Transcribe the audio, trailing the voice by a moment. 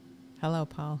Hello,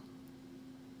 Paul.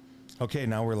 Okay,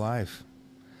 now we're live.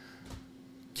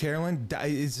 Carolyn,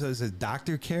 is it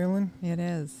Dr. Carolyn? It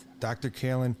is. Dr.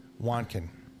 Carolyn Wanken.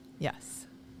 Yes.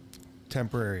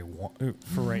 Temporary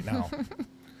for right now.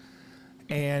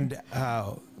 And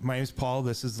my name is Paul.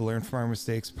 This is the Learn from Our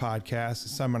Mistakes podcast,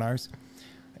 seminars.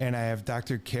 And I have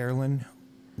Dr. Carolyn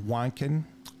Wanken,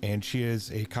 and she is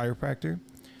a chiropractor.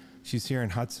 She's here in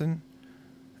Hudson.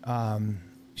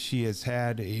 She has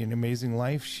had an amazing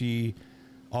life. She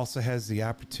also has the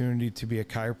opportunity to be a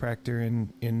chiropractor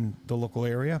in the local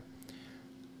area.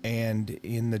 And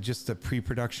in the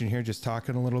pre-production here, just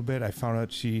talking a little bit, I found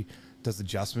out she does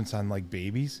adjustments on like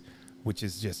babies, which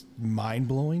is just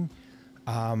mind-blowing.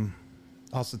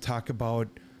 Also talk about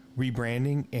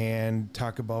rebranding and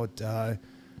talk about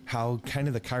how kind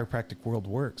of the chiropractic world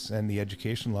works and the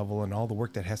education level and all the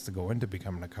work that has to go into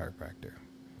becoming a chiropractor.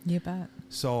 You bet.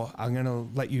 So I'm going to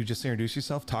let you just introduce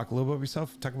yourself, talk a little bit about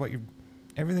yourself, talk about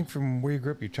everything from where you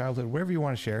grew up, your childhood, whatever you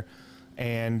want to share.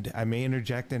 And I may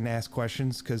interject and ask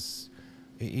questions because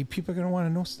people are going to want to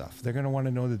know stuff. They're going to want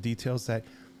to know the details that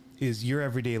is your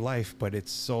everyday life, but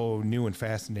it's so new and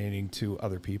fascinating to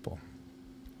other people.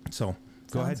 So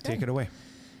go ahead, take it away.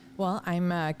 Well,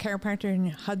 I'm a chiropractor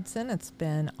in Hudson. It's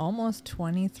been almost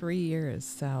 23 years.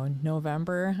 So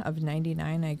November of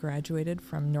 99, I graduated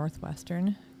from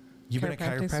Northwestern. You've been a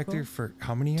chiropractor for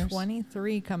how many years?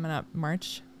 23 coming up.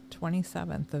 March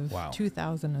 27th of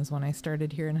 2000 is when I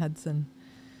started here in Hudson.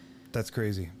 That's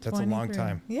crazy. That's 23. a long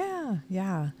time.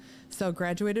 Yeah. So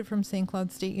graduated from St.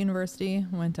 Cloud State University,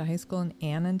 went to high school in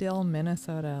Annandale,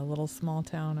 Minnesota, a little small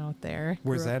town out there.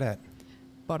 Where's that at?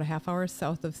 About a half hour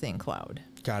south of St. Cloud.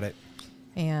 Got it.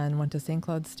 And went to St.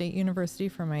 Cloud State University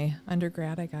for my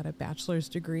undergrad. I got a bachelor's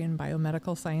degree in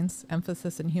biomedical science,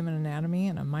 emphasis in human anatomy,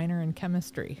 and a minor in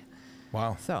chemistry.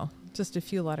 Wow. So just a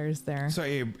few letters there. So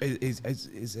is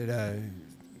it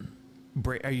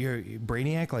are you a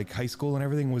brainiac, like high school and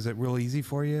everything? Was it real easy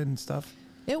for you and stuff?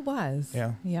 It was.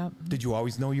 Yeah. Yep. Did you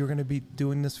always know you were going to be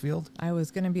doing this field? I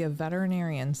was going to be a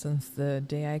veterinarian since the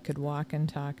day I could walk and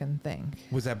talk and think.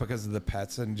 Was that because of the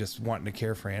pets and just wanting to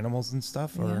care for animals and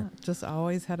stuff? Or? Yeah, just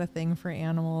always had a thing for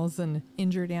animals and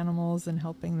injured animals and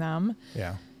helping them.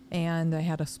 Yeah. And I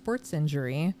had a sports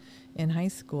injury in high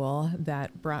school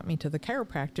that brought me to the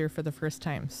chiropractor for the first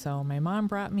time. So my mom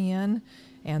brought me in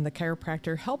and the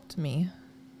chiropractor helped me.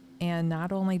 And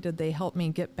not only did they help me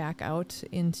get back out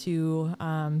into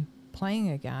playing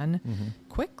again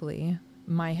quickly,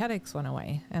 my headaches went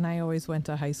away. And I always went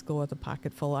to high school with a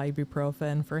pocket full of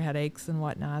ibuprofen for headaches and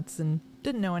whatnots and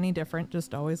didn't know any different,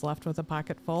 just always left with a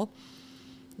pocket full.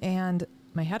 And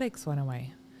my headaches went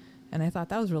away. And I thought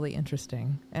that was really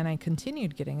interesting. And I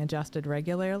continued getting adjusted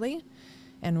regularly.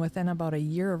 And within about a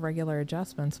year of regular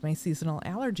adjustments, my seasonal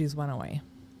allergies went away.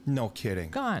 No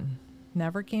kidding. Gone.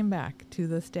 Never came back to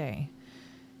this day.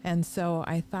 And so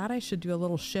I thought I should do a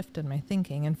little shift in my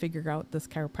thinking and figure out this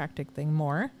chiropractic thing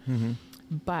more.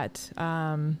 But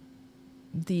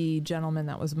the gentleman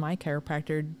that was my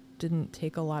chiropractor didn't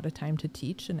take a lot of time to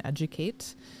teach and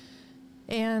educate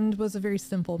and was a very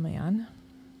simple man.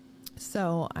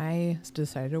 So I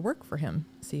decided to work for him,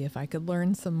 see if I could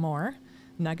learn some more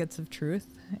nuggets of truth,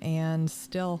 and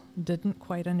still didn't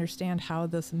quite understand how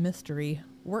this mystery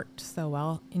worked so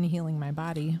well in healing my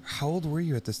body. How old were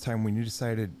you at this time when you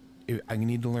decided I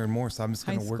need to learn more, so I'm just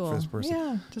going to work for this person?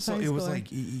 Yeah, just so high it was schooler. like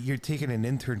you're taking an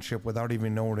internship without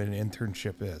even knowing what an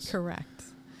internship is. Correct.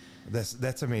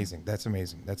 That's amazing. That's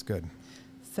amazing. That's good.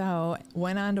 So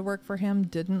went on to work for him,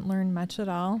 didn't learn much at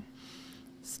all.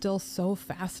 Still so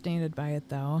fascinated by it,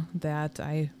 though, that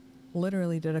I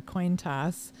literally did a coin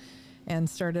toss and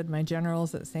started my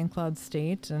generals at St. Cloud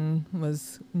State and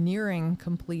was nearing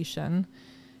completion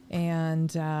and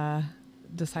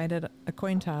decided a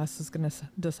coin toss was going to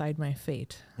decide my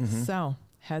fate. So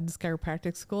heads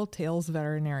chiropractic school, tails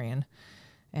veterinarian,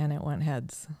 and it went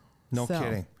heads. No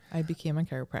kidding. I became a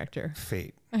chiropractor.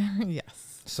 Fate.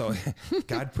 Yes. So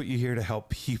God put you here to help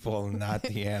people, not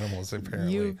the animals,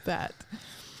 apparently. You bet.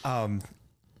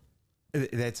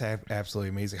 That's absolutely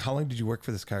amazing. How long did you work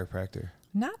for this chiropractor?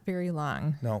 Not very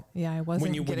long. No. Yeah, I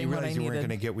wasn't getting what I needed. When you realized you weren't going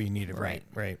to get what you needed.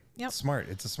 Right. Yep. Smart.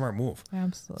 It's a smart move.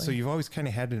 Absolutely. So you've always kind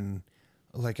of had an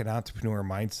entrepreneur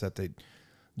mindset that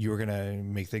you were going to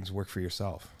make things work for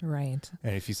yourself. Right.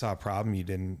 And if you saw a problem, you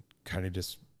didn't kind of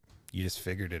you just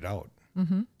figured it out.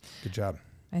 Good job.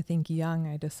 I think young,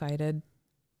 I decided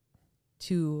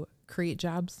to create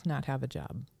jobs, not have a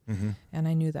job. And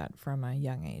I knew that from a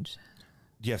young age.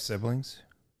 Do you have siblings?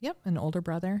 Yep. An older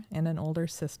brother and an older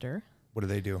sister. What do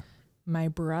they do? My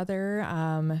brother,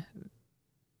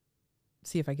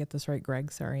 see if I get this right,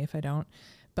 Greg, sorry if I don't,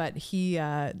 but he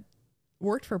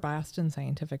worked for Boston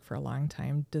Scientific for a long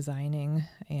time, designing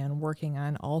and working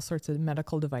on all sorts of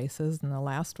medical devices. And the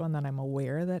last one that I'm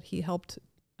aware that he helped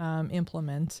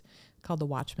implement, called the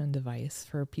Watchman device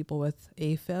for people with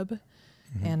AFib.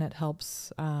 And it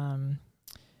helps,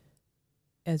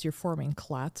 as you're forming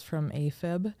clots from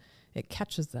AFib, it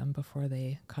catches them before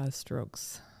they cause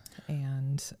strokes.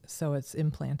 And so it's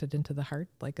implanted into the heart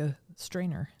like a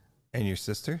strainer. And your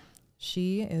sister?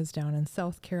 She is down in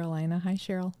South Carolina. Hi,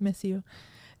 Cheryl. Miss you.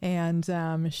 And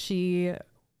she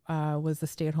was a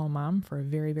stay-at-home mom for a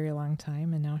very, very long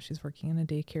time. And now she's working in a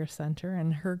daycare center.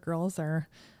 And her girls are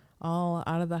all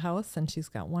out of the house. And she's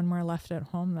got one more left at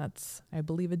home. That's, I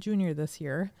believe, a junior this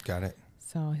year. Got it.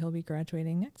 So he'll be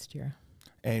graduating next year.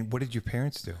 And what did your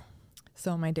parents do?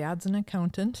 So my dad's an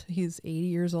accountant. He's 80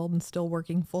 years old and still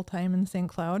working full-time in St.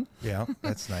 Cloud. Yeah,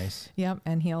 that's nice. Yep.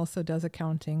 And he also does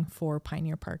accounting for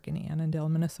Pioneer Park in Annandale,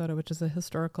 Minnesota, which is a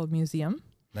historical museum.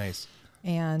 Nice.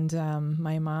 And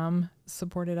my mom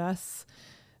supported us,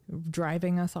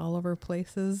 driving us all over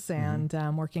places and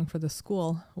working for the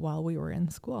school while we were in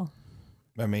school.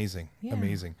 Amazing. Yeah.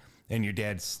 Amazing. And your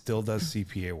dad still does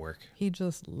CPA work. He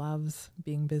just loves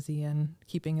being busy and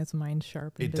keeping his mind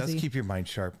sharp and It busy. does keep your mind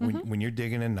sharp. When you're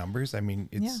digging in numbers, I mean,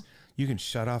 you can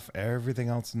shut off everything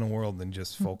else in the world and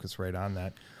just focus right on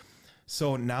that.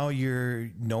 So now you're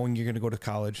knowing you're going to go to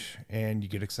college and you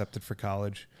get accepted for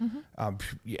college.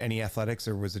 Any athletics,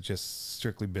 or was it just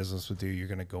strictly business with you? You're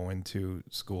going to go into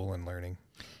school and learning?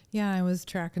 Yeah, I was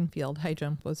track and field. High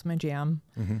jump was my jam.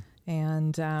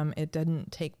 And it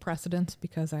didn't take precedence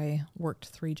because I worked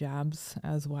 3 jobs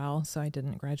as well. So I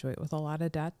didn't graduate with a lot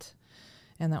of debt.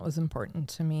 And that was important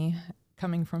to me.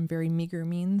 Coming from very meager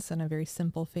means and a very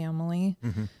simple family,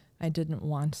 I didn't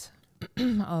want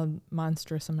a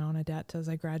monstrous amount of debt as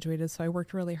I graduated. So I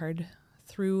worked really hard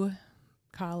through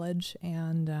college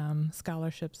and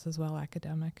scholarships as well,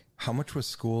 academic. How much was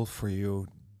school for you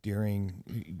during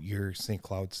your St.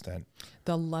 Cloud stint?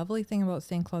 The lovely thing about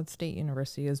St. Cloud State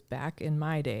University is back in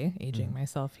my day, aging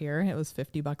myself here, it was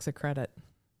 $50 a credit.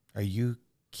 Are you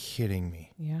kidding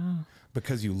me? Yeah.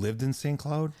 Because you lived in St.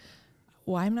 Cloud?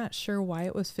 Well, I'm not sure why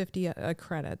it was 50 a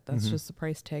credit. That's just the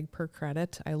price tag per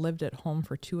credit. I lived at home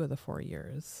for 2 of the 4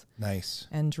 years. Nice.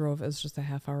 And drove. It was just a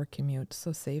half-hour commute.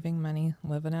 So saving money,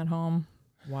 living at home,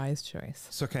 wise choice.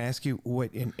 So can I ask you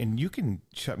what, and you can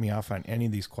shut me off on any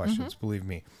of these questions, believe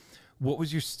me. What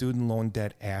was your student loan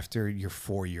debt after your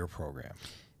 4-year program?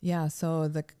 Yeah, so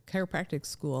the chiropractic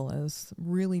school is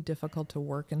really difficult to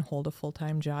work and hold a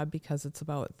full-time job because it's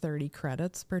about 30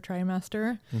 credits per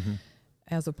trimester,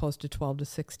 as opposed to 12 to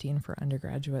 16 for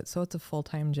undergraduate. So it's a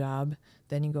full-time job.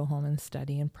 Then you go home and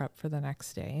study and prep for the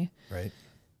next day. Right.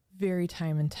 Very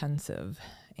time intensive.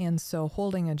 And so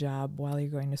holding a job while you're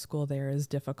going to school there is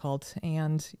difficult,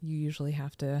 and you usually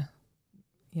have to,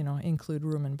 include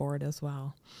room and board as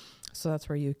well. So that's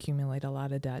where you accumulate a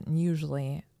lot of debt. And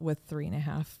usually with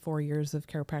 3.5, 4 years of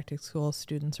chiropractic school,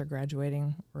 students are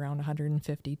graduating around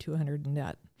 150, 200 in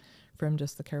debt from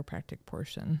just the chiropractic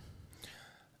portion.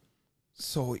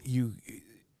 So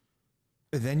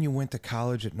then you went to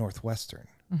college at Northwestern,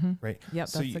 right? Yep,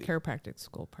 so that's the chiropractic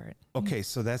school part. Okay,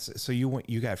 so you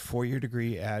got a 4-year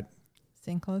degree at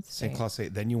St. Cloud State. St. Cloud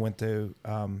State. Then you went to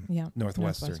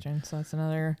Northwestern. So that's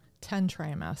another 10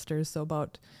 trimesters, so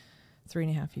about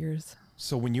 3.5 years.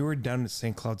 So when you were done at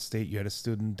St. Cloud State, you had a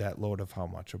student debt load of how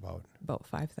much? About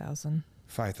 5,000.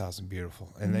 5,000,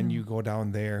 beautiful. And then you go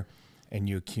down there and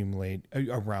you accumulate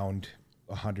around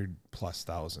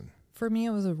 100,000+. For me,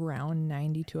 it was around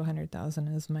 90 to 100,000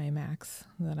 is my max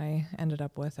that I ended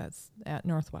up with at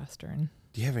Northwestern.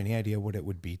 Do you have any idea what it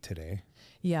would be today?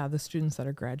 Yeah, the students that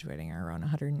are graduating are around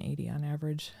 180 on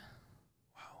average.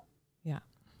 Wow. Yeah,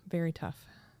 very tough.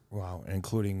 Wow,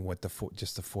 including what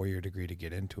just the 4-year degree to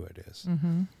get into it is.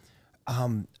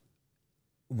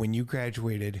 When you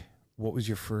graduated, what was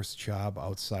your first job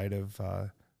outside of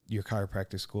your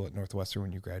chiropractic school at Northwestern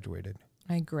when you graduated?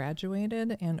 I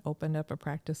graduated and opened up a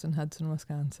practice in Hudson,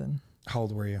 Wisconsin. How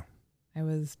old were you? I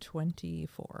was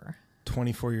 24.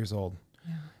 24 years old.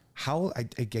 Yeah. I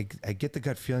get the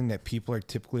gut feeling that people are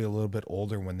typically a little bit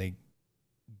older when they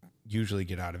usually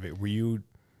get out of it.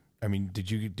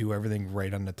 Did you do everything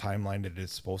right on the timeline that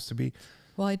it's supposed to be?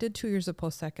 Well, I did 2 years of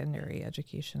post-secondary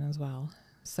education as well.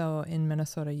 So in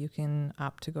Minnesota, you can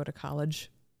opt to go to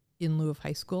college in lieu of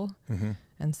high school.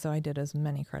 And so I did as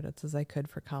many credits as I could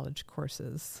for college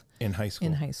courses. In high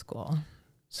school?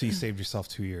 So you saved yourself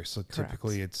 2 years. So Correct.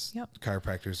 Typically it's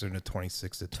chiropractors are in the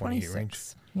 26 to 28 range.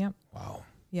 Yep. Wow.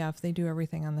 Yeah, if they do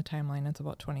everything on the timeline, it's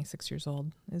about 26 years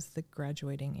old is the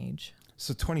graduating age.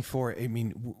 So 24, I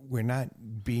mean, we're not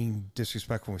being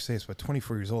disrespectful when we say this, but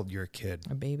 24 years old, you're a kid.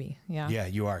 A baby, yeah. Yeah,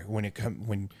 you are.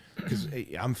 Because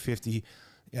I'm 50,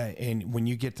 and when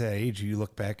you get to that age, you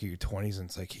look back at your 20s and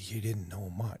it's like, you didn't know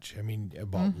much. I mean,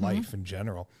 about life in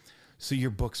general. So you're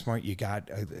book smart. You got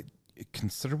a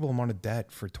considerable amount of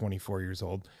debt for 24 years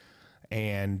old,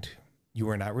 and you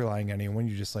are not relying on anyone.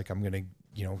 You're just like, I'm going to,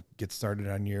 get started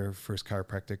on your first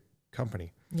chiropractic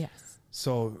company. Yes.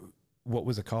 So what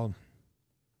was it called?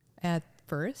 At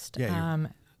first, Yeah,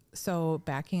 so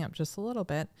backing up just a little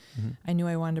bit, I knew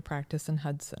I wanted to practice in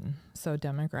Hudson. So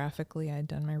demographically, I'd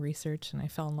done my research and I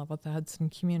fell in love with the Hudson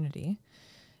community.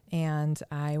 And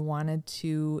I wanted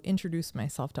to introduce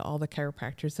myself to all the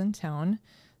chiropractors in town.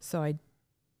 So I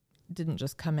didn't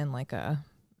just come in like a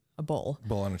bull.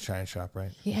 Bull in a china shop,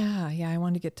 right? Yeah. I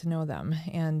wanted to get to know them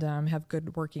and have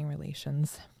good working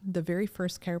relations. The very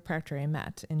first chiropractor I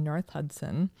met in North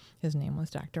Hudson, his name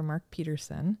was Dr. Mark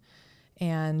Peterson.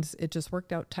 And it just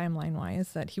worked out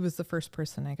timeline-wise that he was the first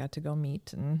person I got to go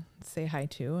meet and say hi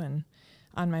to. And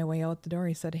on my way out the door,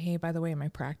 he said, "Hey, by the way, my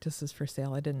practice is for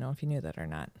sale. I didn't know if you knew that or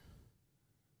not."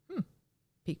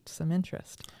 Piqued some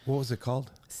interest. What was it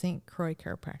called? St. Croix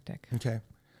Chiropractic. Okay.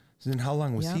 So then how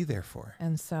long was he there for?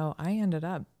 And so I ended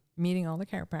up meeting all the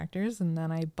chiropractors, and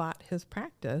then I bought his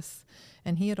practice,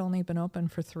 and he had only been open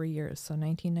for 3 years, so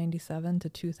 1997 to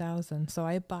 2000. So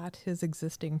I bought his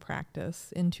existing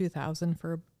practice in 2000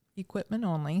 for equipment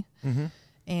only,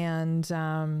 and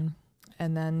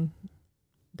then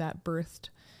that birthed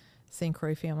St.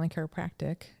 Croix Family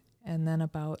Chiropractic, and then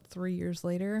about 3 years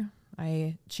later,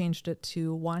 I changed it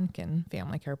to Wanken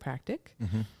Family Chiropractic.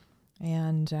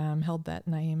 And held that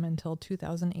name until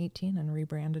 2018 and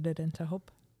rebranded it into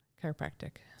Hope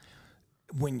Chiropractic.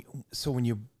 When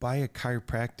you buy a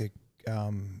chiropractic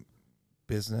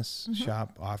business,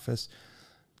 shop, office,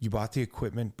 you bought the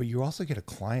equipment, but you also get a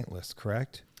client list,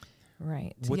 correct?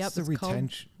 Right. What's the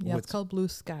retention? It's called Blue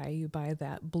Sky. You buy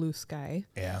that Blue Sky.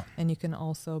 Yeah. And you can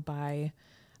also buy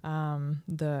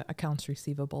the accounts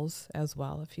receivables as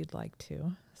well if you'd like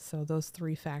to. So those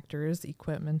three factors,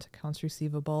 equipment, accounts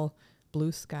receivable,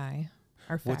 Blue Sky,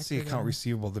 are factored. What's the account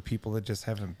receivable? The people that just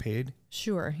haven't paid?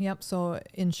 Sure. Yep. So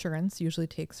insurance usually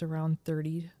takes around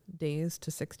 30 days to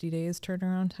 60 days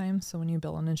turnaround time. So when you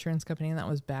bill an insurance company, and that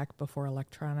was back before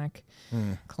electronic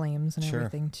claims and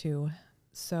everything too.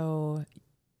 So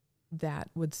that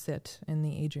would sit in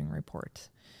the aging report.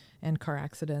 And car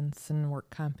accidents and work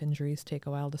comp injuries take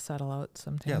a while to settle out,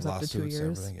 sometimes up to 2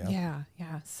 years. Yeah.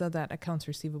 So that accounts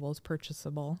receivable is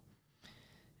purchasable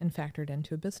and factored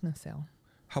into a business sale.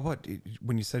 How about,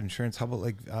 when you said insurance, how about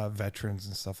like veterans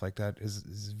and stuff like that?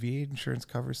 Is VA insurance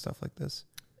cover stuff like this?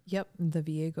 Yep. The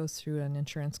VA goes through an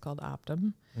insurance called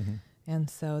Optum. And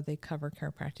so they cover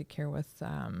chiropractic care with,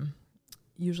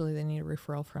 usually they need a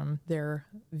referral from their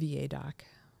VA doc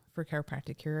for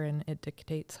chiropractic care, and it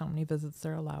dictates how many visits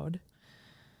they're allowed.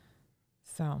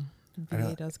 So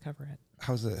VA does cover it.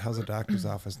 How's a doctor's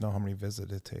office know how many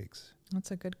visits it takes?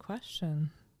 That's a good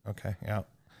question. Okay. Yeah.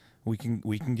 We can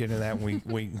get into that. We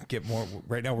can get more.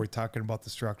 Right now we're talking about the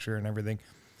structure and everything.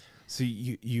 So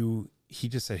he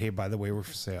just said, "Hey, by the way, we're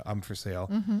for sale. I'm for sale."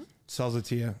 Sells it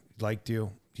to you, liked you.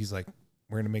 He's like,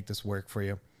 "We're going to make this work for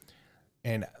you."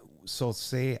 And so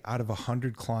say out of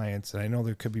 100 clients, and I know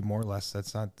there could be more or less,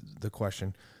 that's not the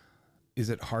question.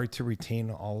 Is it hard to retain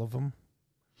all of them?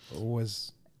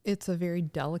 It's a very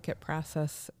delicate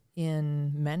process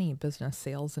in many business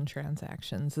sales and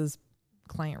transactions is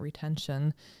client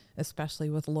retention, especially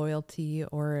with loyalty,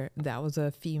 or that was a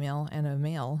female and a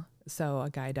male. So a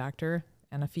guy doctor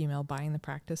and a female buying the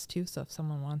practice too. So if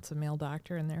someone wants a male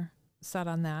doctor and they're set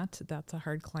on that, that's a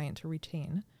hard client to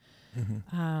retain.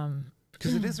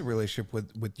 Because it is a relationship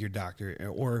with your doctor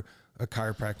or a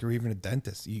chiropractor or even a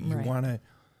dentist. You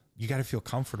got to feel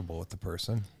comfortable with the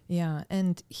person. Yeah.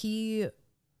 And he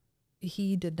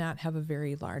did not have a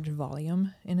very large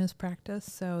volume in his practice.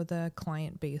 So the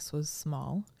client base was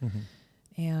small.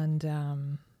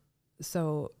 And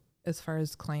so as far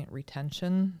as client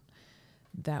retention,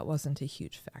 that wasn't a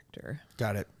huge factor.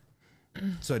 Got it.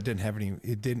 So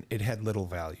it had little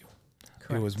value.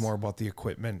 Correct. It was more about the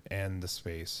equipment and the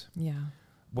space. Yeah.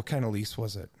 What kind of lease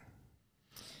was it?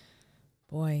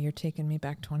 Boy, you're taking me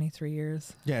back 23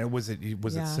 years. Yeah. Was it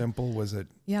simple? Was it?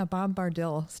 Yeah. Bob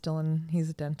Bardill, he's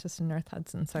a dentist in North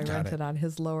Hudson. So I rented out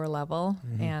his lower level,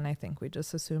 and I think we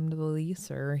just assumed the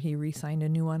lease, or he re-signed a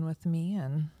new one with me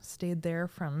and stayed there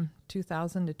from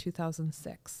 2000 to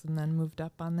 2006, and then moved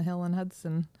up on the hill in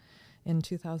Hudson in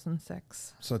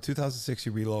 2006. So 2006,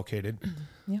 you relocated.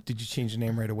 Yeah. Did you change the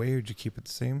name right away, or did you keep it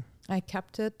the same? I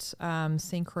kept it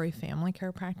St. Croix Family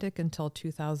Chiropractic until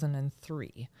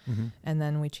 2003. And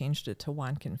then we changed it to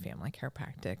Wanken Family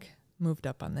Chiropractic. Moved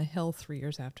up on the hill 3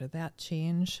 years after that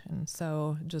change. And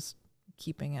so just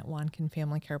keeping it Wanken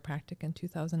Family Chiropractic in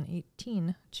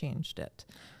 2018 changed it.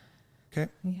 Okay.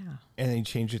 Yeah. And then you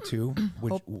changed it to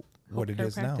what Hope it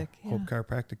is now. Chiropractic, Hope yeah.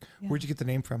 Chiropractic. Yeah. Where'd you get the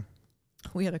name from?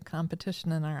 We had a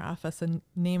competition in our office, a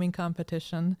naming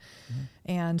competition.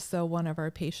 And so one of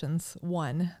our patients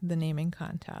won the naming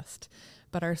contest.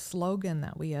 But our slogan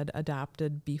that we had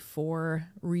adopted before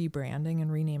rebranding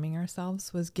and renaming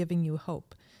ourselves was giving you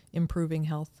hope, improving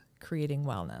health, creating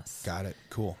wellness. Got it.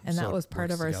 Cool. And So that it was part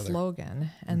works of our together. slogan.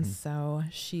 And so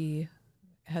she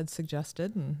had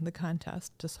suggested in the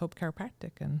contest just Hope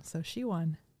Chiropractic. And so she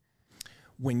won.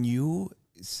 When you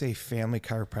say family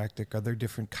chiropractic, are there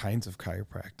different kinds of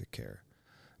chiropractic care?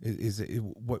 Is it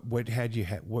what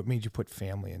made you put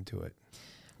family into it?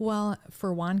 Well,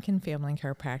 for Wanken Family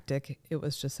Chiropractic, it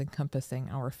was just encompassing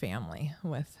our family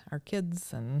with our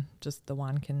kids and just the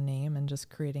Wanken name and just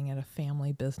creating it a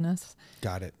family business.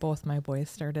 Got it. Both my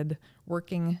boys started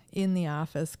working in the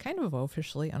office kind of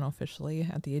officially, unofficially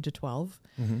at the age of 12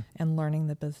 and learning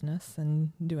the business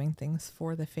and doing things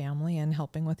for the family and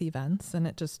helping with events. And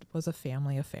it just was a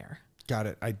family affair. Got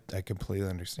it. I completely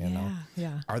understand now.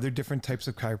 Yeah. Are there different types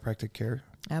of chiropractic care?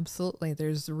 Absolutely.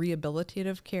 There's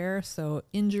rehabilitative care, so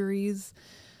injuries.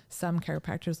 Some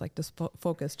chiropractors like to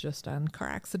focus just on car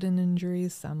accident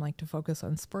injuries. Some like to focus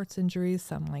on sports injuries.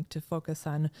 Some like to focus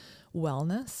on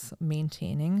wellness,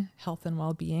 maintaining health and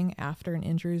well-being after an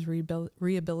injury is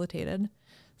rehabilitated.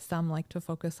 Some like to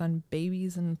focus on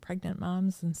babies and pregnant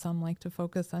moms, and some like to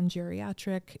focus on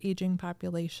geriatric aging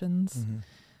populations.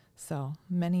 So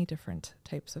many different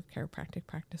types of chiropractic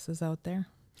practices out there.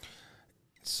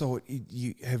 So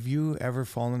have you ever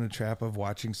fallen in the trap of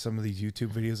watching some of these YouTube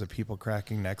videos of people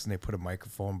cracking necks and they put a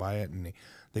microphone by it and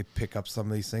they pick up some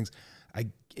of these things? I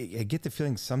get the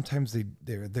feeling sometimes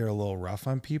they're a little rough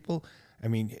on people. I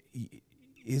mean,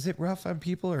 is it rough on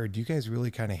people, or do you guys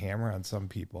really kind of hammer on some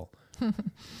people?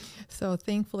 So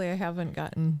thankfully I haven't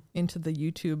gotten into the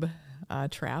YouTube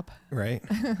trap. Right.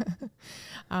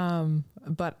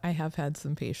 But I have had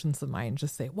some patients of mine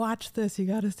just say, watch this, you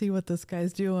got to see what this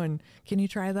guy's doing. Can you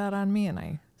try that on me? And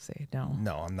I say, no.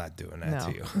 No, I'm not doing that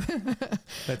to you.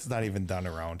 That's not even done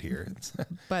around here.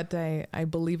 But I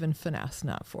believe in finesse,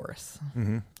 not force.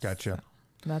 Gotcha.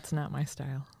 So that's not my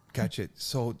style. Gotcha.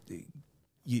 So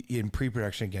in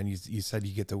pre-production, again, you said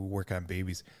you get to work on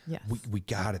babies. Yes. We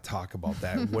got to talk about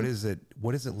that. What is it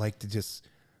like to just,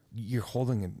 you're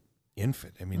holding an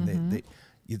infant. I mean,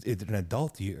 it's an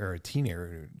adult or a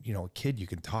teenager, a kid you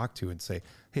can talk to and say,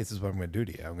 hey, this is what I'm going to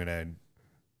do to you. I'm going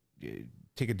to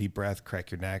take a deep breath,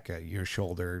 crack your neck, your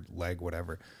shoulder, leg,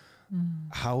 whatever.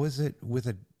 How is it with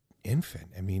an infant?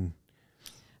 I mean,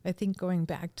 I think going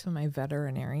back to my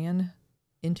veterinarian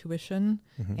intuition,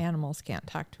 animals can't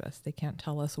talk to us. They can't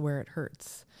tell us where it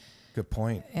hurts. good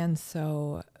point. And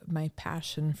so my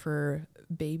passion for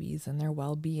babies and their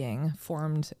well-being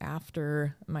formed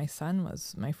after my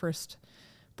first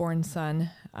born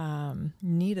son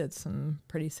needed some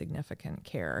pretty significant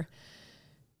care.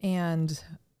 And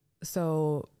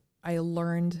so I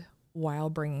learned while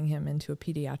bringing him into a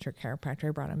pediatric chiropractor,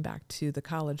 I brought him back to the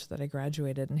college that I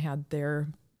graduated and had their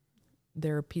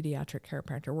pediatric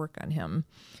chiropractor work on him,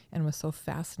 and was so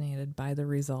fascinated by the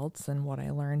results and what I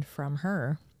learned from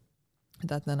her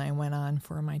that then I went on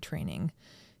for my training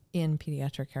in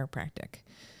pediatric chiropractic.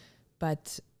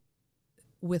 But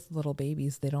with little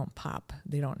babies, they don't pop.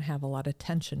 They don't have a lot of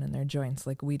tension in their joints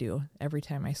like we do. Every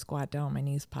time I squat down, my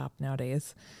knees pop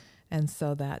nowadays. And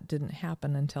so that didn't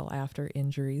happen until after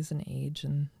injuries and age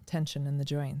and tension in the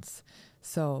joints.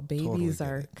 So babies Totally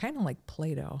are kind of like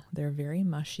Play-Doh. They're very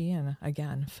mushy and,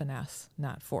 again, finesse,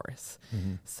 not force.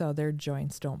 Mm-hmm. So their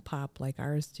joints don't pop like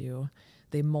ours do.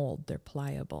 They mold, they're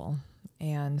pliable.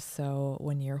 And so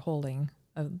when you're holding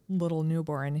a little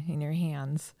newborn in your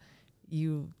hands,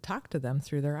 you talk to them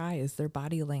through their eyes, their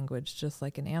body language, just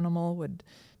like an animal would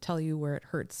tell you where it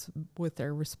hurts with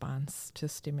their response to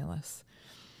stimulus.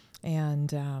 And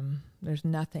there's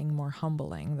nothing more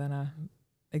humbling than a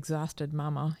exhausted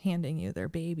mama handing you their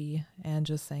baby and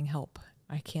just saying, help,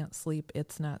 I can't sleep,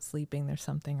 it's not sleeping, there's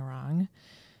something wrong.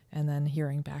 And then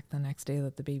hearing back the next day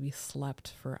that the baby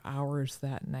slept for hours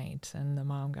that night and the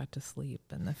mom got to sleep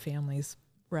and the family's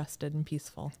rested and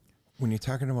peaceful. When you're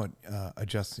talking about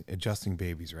adjusting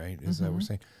babies, right? Is that what we're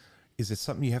saying? Is it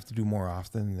something you have to do more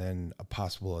often than a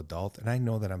possible adult? And I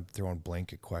know that I'm throwing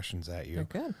blanket questions at you. They're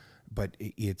good. But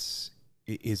it's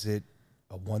Is it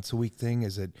a once a week thing?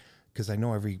 Is it, because I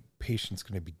know every patient's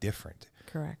going to be different.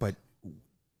 Correct. But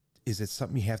is it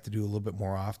something you have to do a little bit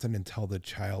more often until the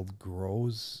child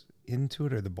grows into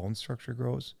it or the bone structure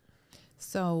grows?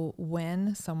 So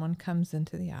when someone comes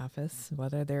into the office,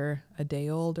 whether they're a day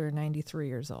old or 93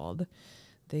 years old,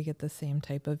 they get the same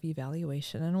type of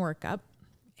evaluation and workup,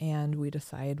 and we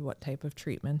decide what type of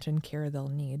treatment and care they'll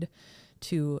need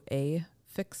to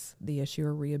fix the issue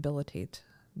or rehabilitate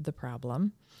the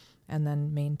problem, and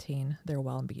then maintain their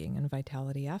well-being and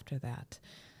vitality after that.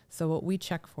 So what we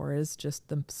check for is just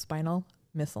the spinal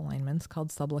misalignments called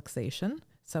subluxation.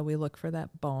 So we look for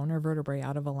that bone or vertebrae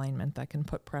out of alignment that can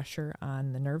put pressure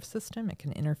on the nerve system. It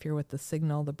can interfere with the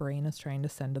signal the brain is trying to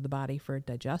send to the body for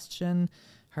digestion,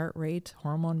 heart rate,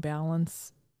 hormone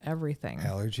balance, everything.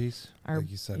 Allergies,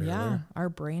 like you said earlier. Our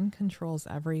brain controls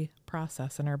every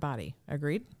process in our body.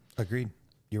 Agreed? Agreed.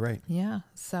 You're right. Yeah.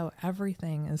 So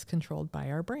everything is controlled by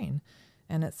our brain,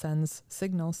 and it sends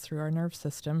signals through our nerve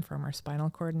system from our spinal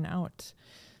cord and out.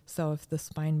 So if the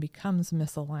spine becomes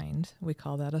misaligned, we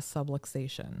call that a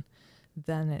subluxation.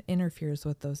 Then it interferes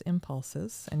with those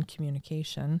impulses and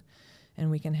communication, and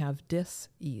we can have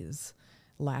dis-ease,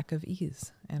 lack of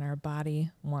ease. And our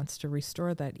body wants to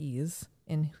restore that ease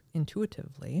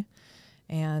intuitively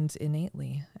and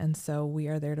innately. And so we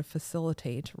are there to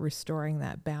facilitate restoring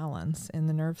that balance in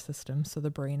the nerve system so the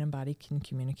brain and body can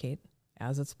communicate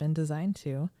as it's been designed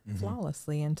to,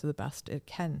 flawlessly and to the best it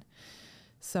can.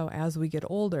 So as we get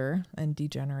older and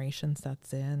degeneration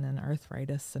sets in and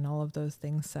arthritis and all of those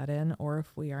things set in, or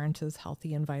if we aren't as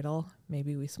healthy and vital,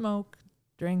 maybe we smoke,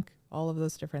 drink, all of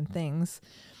those different things,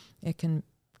 it can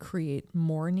create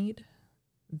more need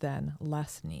than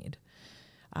less need.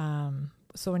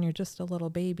 So when you're just a little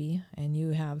baby and you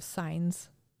have signs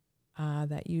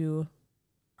that you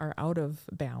are out of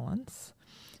balance,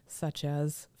 such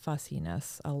as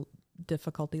fussiness,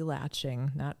 difficulty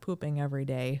latching, not pooping every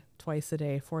day, twice a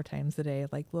day, 4 times a day,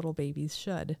 like little babies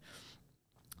should.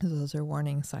 Those are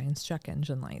warning signs, check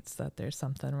engine lights that there's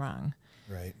something wrong.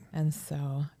 Right. And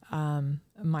so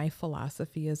my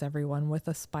philosophy is everyone with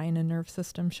a spine and nerve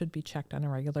system should be checked on a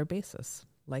regular basis,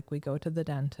 like we go to the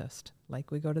dentist, like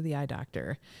we go to the eye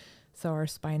doctor. So our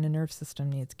spine and nerve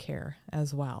system needs care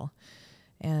as well.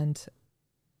 And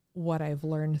what I've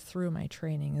learned through my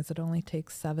training is it only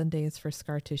takes 7 days for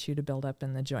scar tissue to build up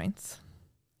in the joints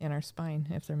in our spine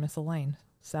if they're misaligned.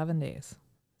 7 days.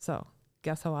 So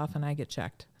guess how often I get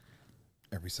checked?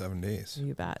 Every 7 days.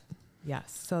 You bet.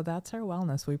 Yes. So that's our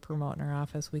wellness. We promote in our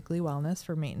office weekly wellness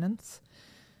for maintenance.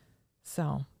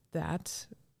 So that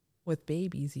with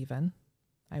babies even,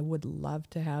 I would love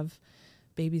to have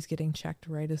babies getting checked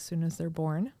right as soon as they're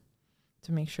born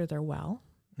to make sure they're well.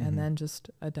 And then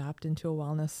just adopt into a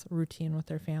wellness routine with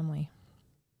their family.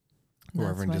 Or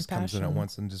everyone just comes in at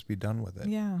once and just be done with it.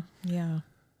 Yeah, yeah.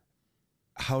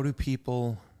 How do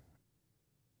people,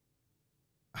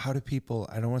 I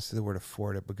don't want to say the word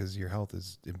afford it because your health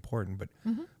is important, but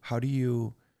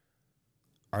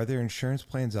are there insurance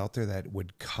plans out there that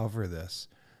would cover this?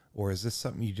 Or is this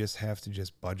something you just have to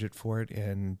just budget for it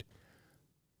and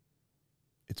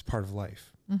it's part of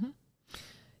life?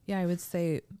 Yeah, I would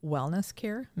say wellness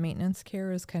care, maintenance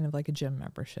care is kind of like a gym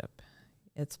membership.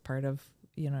 It's part of,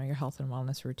 your health and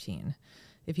wellness routine.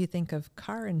 If you think of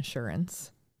car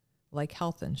insurance, like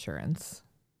health insurance,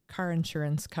 car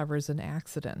insurance covers an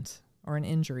accident or an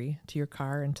injury to your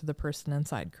car and to the person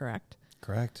inside, correct?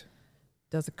 Correct.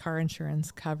 Does a car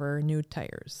insurance cover new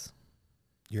tires?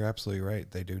 You're absolutely right.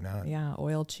 They do not. Yeah,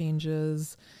 oil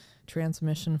changes,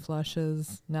 transmission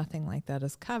flushes, nothing like that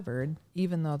is covered,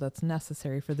 even though that's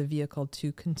necessary for the vehicle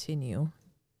to continue.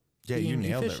 Yeah, you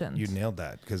nailed efficient. it. You nailed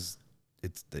that because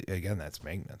again, that's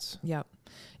maintenance. Yep.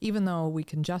 Even though we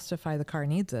can justify the car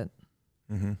needs it,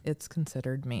 it's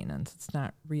considered maintenance. It's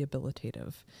not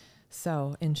rehabilitative.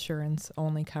 So insurance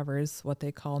only covers what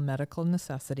they call medical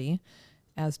necessity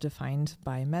as defined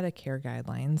by Medicare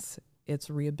guidelines. It's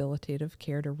rehabilitative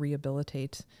care to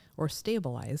rehabilitate or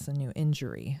stabilize a new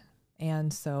injury.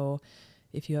 And so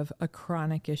if you have a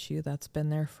chronic issue that's been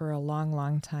there for a long,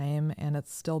 long time and it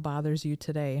still bothers you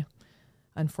today,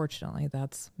 unfortunately,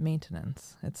 that's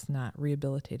maintenance. It's not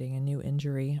rehabilitating a new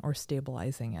injury or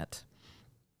stabilizing it.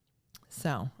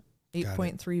 So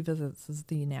 8.3 visits is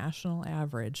the national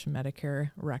average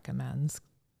Medicare recommends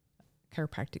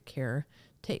chiropractic care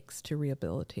takes to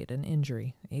rehabilitate an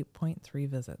injury. 8.3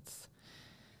 visits.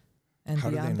 And how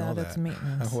beyond do they know that, it's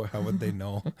maintenance. How would they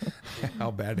know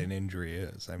how bad an injury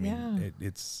is? I mean,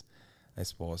 it's, I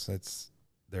suppose that's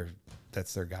their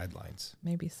guidelines.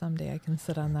 Maybe someday I can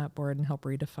sit on that board and help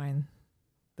redefine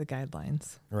the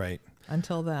guidelines. Right.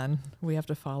 Until then, we have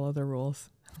to follow the rules.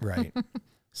 Right.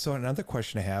 So another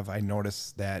question I have, I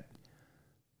noticed that,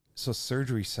 so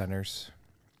surgery centers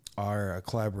are a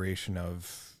collaboration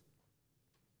of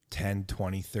 10,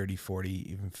 20, 30,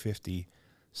 40, even 50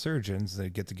 surgeons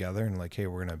that get together and like, hey,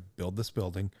 we're going to build this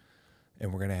building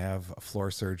and we're going to have a floor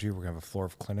of surgery. We're going to have a floor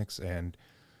of clinics and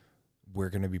we're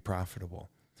going to be profitable.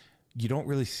 You don't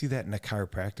really see that in the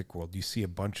chiropractic world. You see a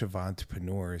bunch of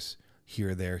entrepreneurs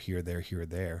here, there, here, there, here,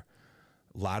 there.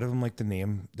 A lot of them like to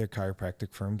name their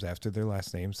chiropractic firms after their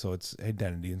last name, so it's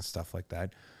identity and stuff like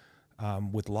that.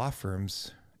 With law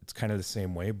firms, it's kind of the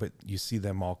same way, but you see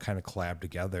them all kind of collab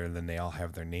together, and then they all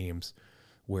have their names,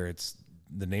 where it's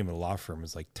the name of the law firm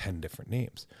is like 10 different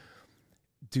names.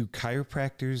 Do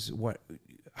chiropractors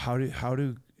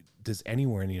does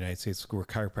anywhere in the United States where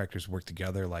chiropractors work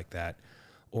together like that,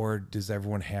 or does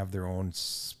everyone have their own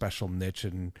special niche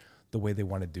and the way they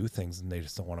want to do things, and they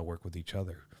just don't want to work with each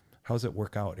other? How does it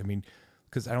work out? I mean,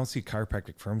 because I don't see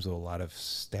chiropractic firms with a lot of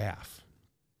staff.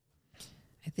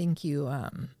 I think you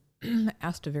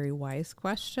asked a very wise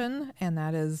question, and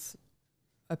that is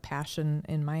a passion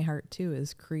in my heart too,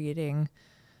 is creating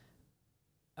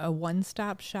a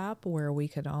one-stop shop where we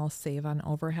could all save on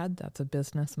overhead. That's a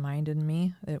business mind in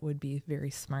me. It would be very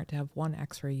smart to have one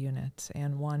X-ray unit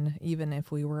and one, even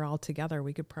if we were all together,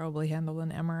 we could probably handle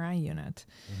an MRI unit.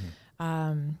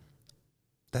 Mm-hmm.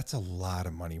 That's a lot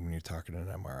of money when you're talking an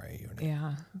MRI unit.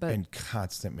 Yeah. And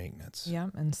constant maintenance. Yeah.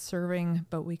 And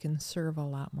but we can serve a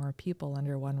lot more people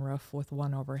under one roof with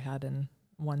one overhead and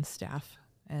one staff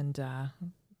and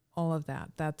all of that.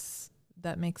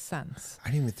 That makes sense. I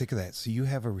didn't even think of that. So you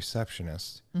have a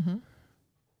receptionist. Mm-hmm.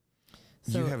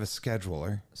 So you have a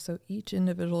scheduler. So each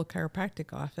individual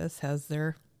chiropractic office has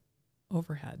their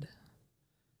overhead.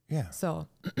 Yeah. So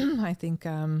I think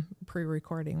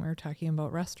pre-recording, we were talking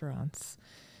about restaurants.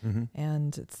 Mm-hmm.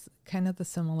 And it's kind of the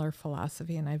similar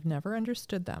philosophy. And I've never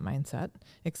understood that mindset,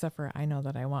 except for I know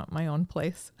that I want my own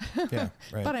place. Yeah,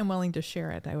 right. But I'm willing to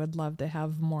share it. I would love to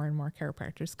have more and more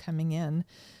chiropractors coming in,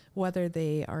 whether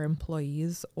they are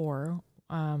employees or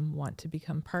want to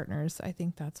become partners. I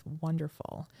think that's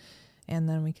wonderful. And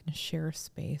then we can share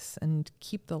space and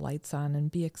keep the lights on and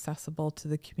be accessible to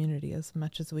the community as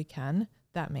much as we can.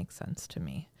 That makes sense to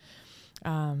me.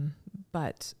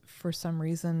 But for some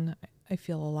reason, I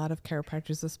feel a lot of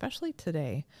chiropractors, especially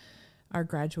today, are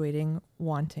graduating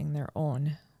wanting their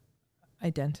own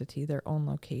identity, their own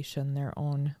location, their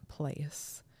own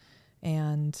place,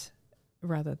 and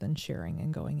rather than sharing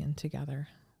and going in together.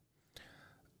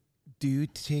 Do you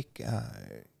take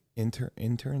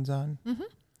interns on? Mm-hmm.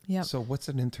 Yeah. So what's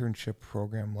an internship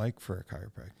program like for a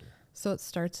chiropractor? So it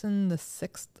starts in the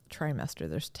 6th trimester.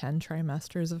 There's 10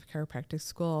 trimesters of chiropractic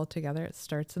school altogether. It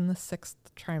starts in the 6th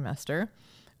trimester,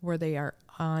 where they are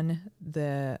on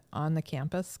the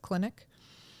campus clinic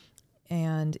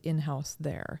and in-house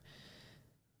there.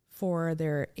 For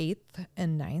their 8th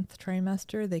and 9th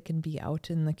trimester, they can be out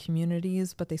in the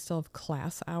communities, but they still have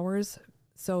class hours.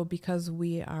 So because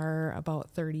we are about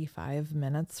 35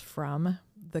 minutes from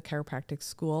the chiropractic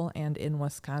school, and in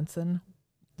Wisconsin,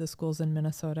 the school's in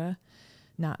Minnesota,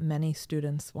 not many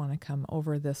students want to come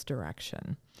over this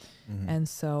direction. Mm-hmm. And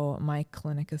so my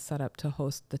clinic is set up to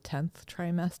host the 10th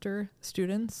trimester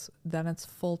students. Then it's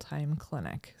full-time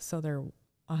clinic. So they're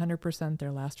 100%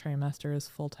 their last trimester is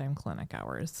full-time clinic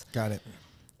hours. Got it.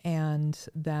 And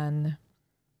then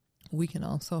we can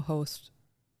also host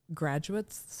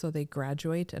graduates. So they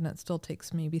graduate and it still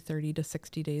takes maybe 30 to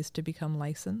 60 days to become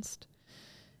licensed.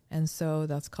 And so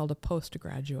that's called a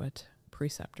postgraduate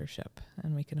preceptorship,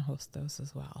 and we can host those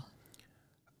as well.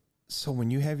 So when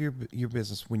you have your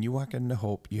business, when you walk into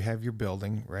Hope, you have your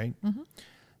building, right? Mm-hmm.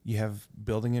 You have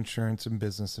building insurance and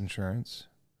business insurance.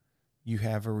 You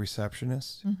have a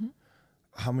receptionist. Mm-hmm.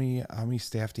 How many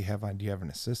staff do you have on? Do you have an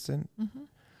assistant? Mm-hmm.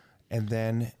 And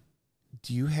then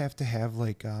do you have to have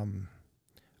like,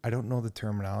 I don't know the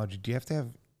terminology. Do you have to have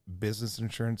business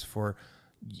insurance for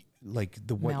like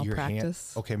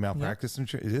malpractice? Malpractice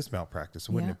insurance. It is malpractice,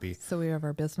 wouldn't it be? So we have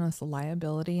our business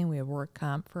liability, and we have work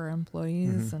comp for our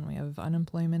employees, mm-hmm. and we have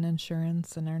unemployment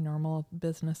insurance and our normal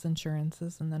business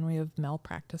insurances, and then we have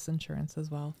malpractice insurance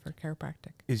as well for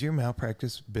chiropractic. Is your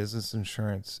malpractice business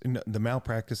insurance, the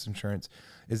malpractice insurance,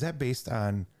 is that based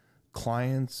on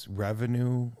clients,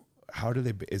 revenue? How do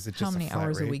they? Is it just how many a flat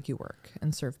hours rate? a week you work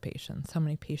and serve patients? How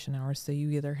many patient hours? So you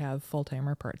either have full-time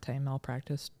or part-time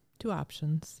malpractice. 2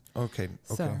 options. Okay.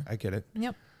 So, I get it.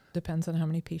 Yep. Depends on how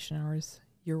many patient hours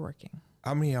you're working.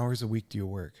 How many hours a week do you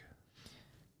work?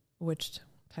 Which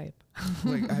type?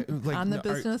 Like On the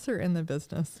business or in the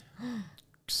business?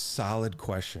 solid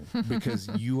question because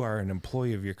you are an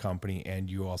employee of your company and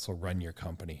you also run your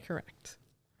company. Correct.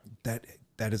 That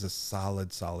is a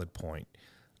solid point.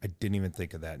 I didn't even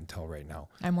think of that until right now.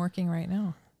 I'm working right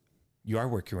now. You are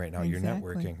working right now. Exactly. You're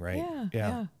networking, right?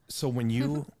 Yeah. So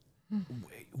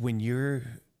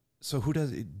who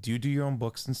does it? Do you do your own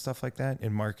books and stuff like that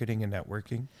in marketing and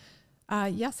networking?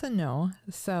 Yes and no.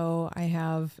 So I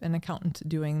have an accountant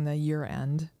doing the year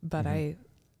end, but I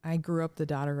grew up the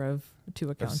daughter of two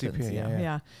accountants. CPA,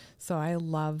 yeah. So I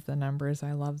love the numbers.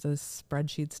 I love the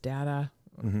spreadsheets, data,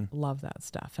 love that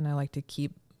stuff. And I like to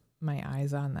keep my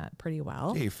eyes on that pretty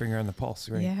well. Yeah, your finger on the pulse,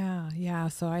 right? Yeah.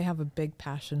 So I have a big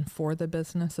passion for the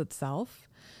business itself.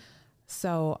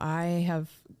 So I have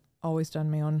always done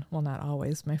my own, well, not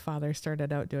always. My father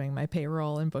started out doing my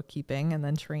payroll and bookkeeping and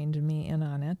then trained me in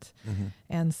on it.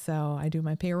 And so I do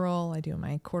my payroll, I do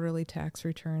my quarterly tax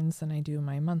returns, and I do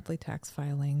my monthly tax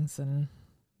filings and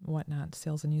whatnot,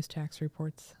 sales and use tax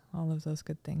reports, all of those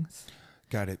good things.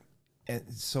 Got it. And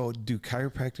so do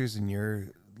chiropractors in your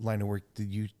line of work, do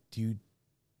you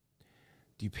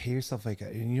pay yourself like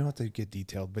and you don't have to get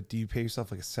detailed, but do you pay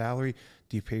yourself like a salary?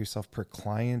 Do you pay yourself per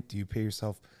client? Do you pay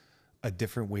yourself a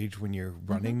different wage when you're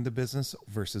running the business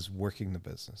versus working the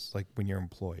business, like when you're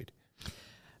employed?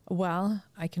 Well,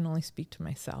 I can only speak to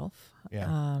myself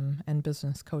and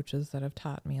business coaches that have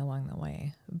taught me along the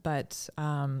way. But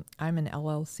I'm an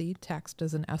LLC, taxed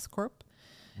as an S Corp.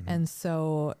 And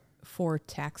so for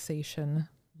taxation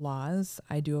laws,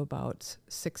 I do about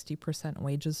 60%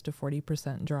 wages to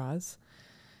 40% draws.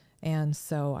 And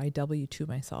so I W-2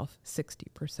 myself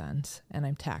 60%, and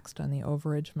I'm taxed on the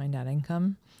overage, my net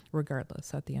income,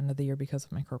 regardless at the end of the year because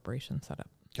of my corporation setup.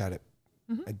 Got it.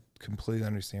 I completely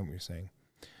understand what you're saying.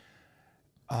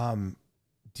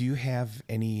 Do you have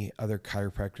any other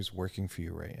chiropractors working for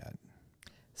you right yet?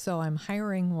 So I'm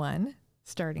hiring one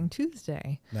starting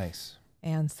Tuesday. Nice.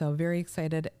 And so very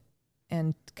excited,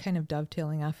 and kind of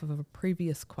dovetailing off of a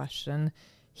previous question,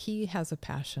 he has a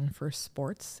passion for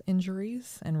sports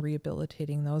injuries and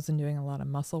rehabilitating those and doing a lot of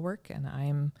muscle work. And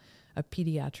I'm a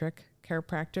pediatric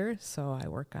chiropractor, so I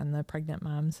work on the pregnant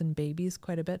moms and babies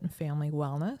quite a bit and family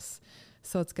wellness.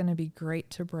 So it's going to be great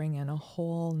to bring in a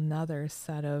whole nother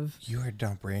set of... You are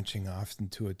now branching off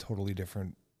into a totally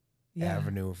different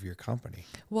avenue of your company.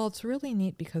 Well, it's really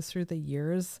neat because through the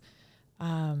years,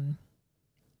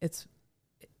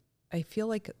 I feel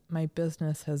like my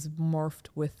business has morphed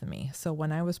with me. So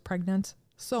when I was pregnant,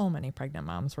 so many pregnant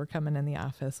moms were coming in the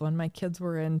office. When my kids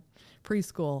were in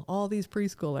preschool, all these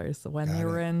preschoolers, when they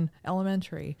were in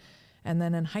elementary, and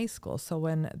then in high school. So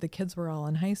when the kids were all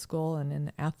in high school and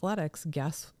in athletics,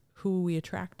 guess who we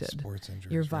attracted? Sports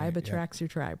injuries. Your vibe attracts your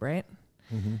tribe, right?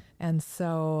 And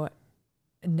so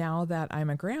now that I'm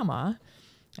a grandma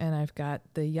and I've got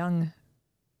the young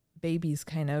babies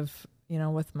kind of,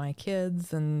 with my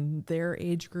kids and their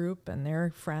age group and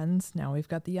their friends. Now we've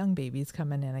got the young babies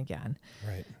coming in again.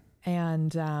 Right.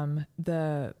 And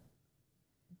the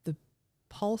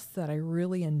pulse that I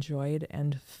really enjoyed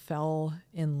and fell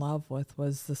in love with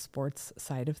was the sports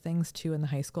side of things too in the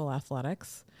high school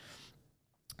athletics.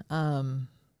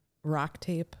 Rock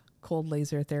tape, cold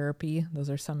laser therapy. Those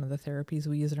are some of the therapies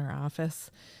we use in our office.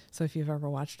 So if you've ever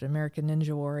watched American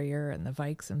Ninja Warrior and the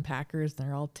Vikes and Packers, and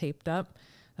they're all taped up,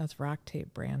 that's Rock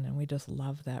Tape brand, and we just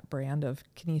love that brand of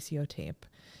kinesio tape.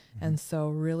 And so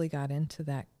really got into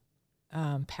that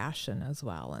passion as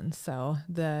well. And so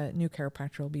the new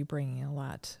chiropractor will be bringing a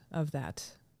lot of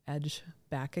that edge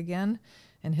back again,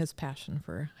 and his passion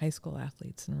for high school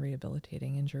athletes and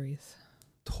rehabilitating injuries.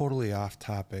 Totally off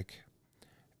topic.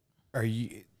 Are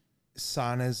you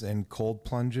saunas and cold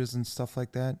plunges and stuff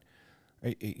like that?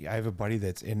 I have a buddy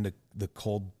that's into the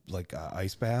cold, like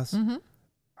ice baths.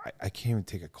 I can't even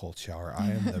take a cold shower. I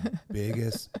am the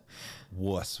biggest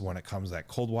wuss when it comes to that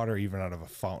cold water, even out of a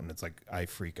fountain. It's like I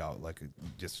freak out, like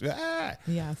just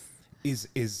Yes.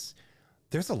 Is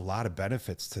there's a lot of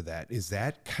benefits to that. Is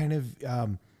that kind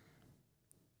of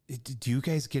do you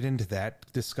guys get into that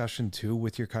discussion too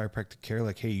with your chiropractic care?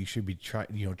 Like, hey, you should be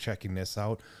checking this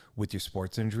out with your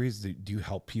sports injuries. Do you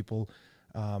help people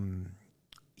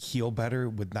heal better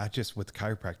with not just with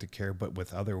chiropractic care, but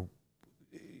with other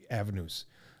avenues?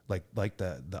 Like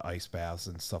the ice baths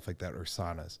and stuff like that, or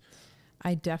saunas?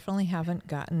 I definitely haven't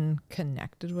gotten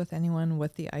connected with anyone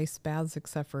with the ice baths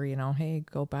except for, hey,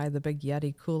 go buy the big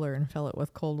Yeti cooler and fill it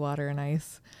with cold water and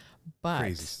ice. But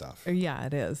crazy stuff. Yeah,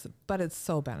 it is. But it's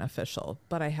so beneficial.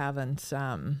 But I haven't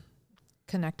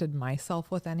connected myself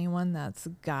with anyone that's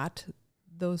got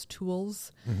those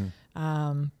tools.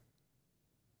 And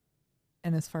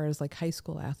as far as like high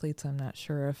school athletes, I'm not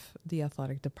sure if the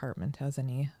athletic department has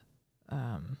any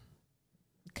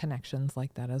connections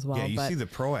like that as well. Yeah, you see the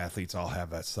pro athletes all have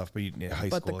that stuff, but high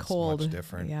school it's much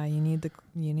different. Yeah, you need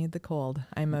the cold.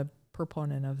 I'm a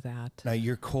proponent of that. Now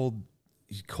you're cold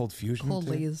fusion? Cold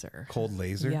laser. Cold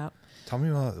laser? Yep. Tell me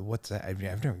about what's that? I've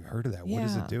never heard of that. What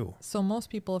does it do? So most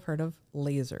people have heard of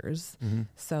lasers. Mm-hmm.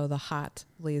 So the hot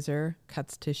laser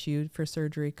cuts tissue for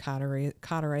surgery,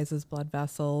 cauterizes blood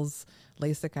vessels,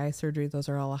 LASIK eye surgery. Those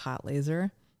are all a hot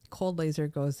laser. Cold laser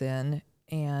goes in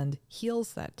and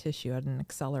heals that tissue at an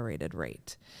accelerated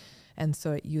rate. And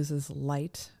so it uses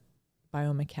light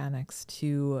biomechanics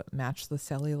to match the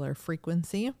cellular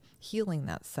frequency, healing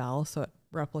that cell so it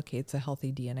replicates a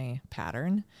healthy DNA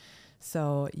pattern.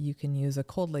 So you can use a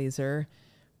cold laser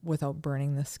without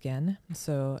burning the skin.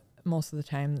 So most of the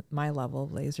time, my level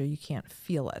of laser, you can't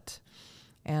feel it.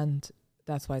 And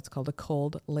that's why it's called a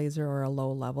cold laser or a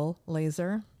low level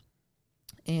laser.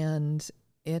 And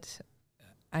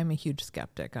I'm a huge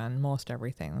skeptic on most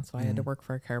everything. That's why I had to work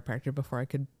for a chiropractor before I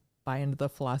could buy into the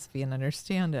philosophy and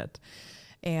understand it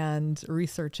and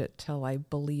research it till I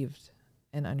believed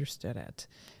and understood it.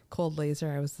 Cold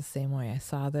laser, I was the same way. I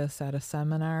saw this at a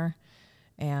seminar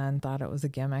and thought it was a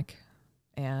gimmick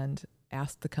and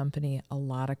asked the company a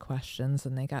lot of questions,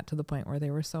 and they got to the point where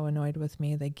they were so annoyed with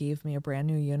me, they gave me a brand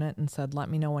new unit and said, let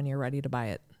me know when you're ready to buy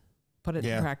it. Put it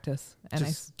in practice. And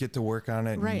just get to work on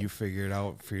it and you figure it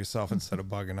out for yourself instead of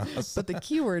bugging us. But the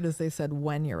key word is they said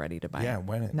when you're ready to buy it.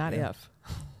 When not if.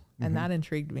 And that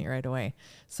intrigued me right away.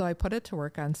 So I put it to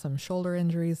work on some shoulder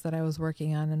injuries that I was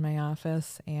working on in my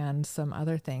office and some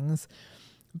other things.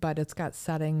 But it's got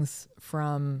settings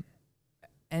from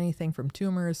anything from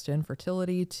tumors to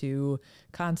infertility to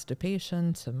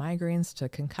constipation to migraines to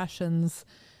concussions.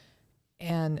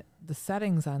 And the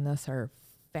settings on this are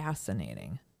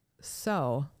fascinating.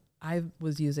 So I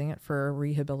was using it for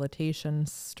rehabilitation,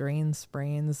 strains,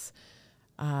 sprains,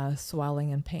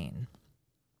 swelling, and pain.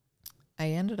 I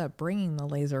ended up bringing the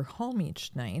laser home each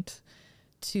night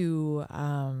to,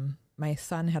 my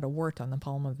son had a wart on the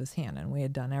palm of his hand, and we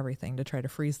had done everything to try to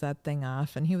freeze that thing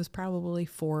off. And he was probably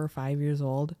 4 or 5 years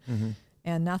old,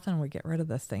 and nothing would get rid of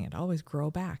this thing. It'd always grow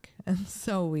back. And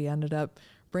so we ended up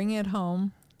bringing it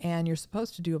home, and you're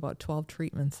supposed to do about 12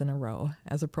 treatments in a row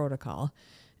as a protocol.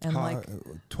 And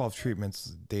 12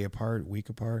 treatments, day apart, week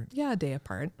apart? Yeah, a day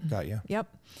apart. Got you.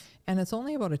 Yep. And it's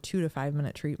only about a 2 to 5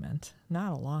 minute treatment.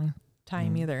 Not a long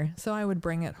time either. So I would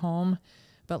bring it home,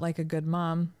 but like a good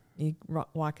mom, you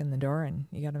walk in the door and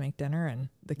you got to make dinner and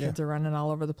the kids are running all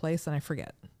over the place and I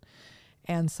forget.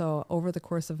 And so over the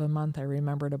course of a month, I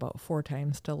remembered about 4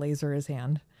 times to laser his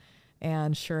hand.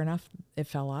 And sure enough, it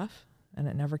fell off and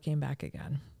it never came back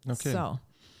again. Okay. So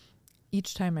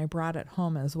each time I brought it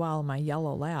home as well, my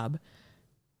yellow lab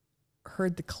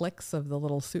heard the clicks of the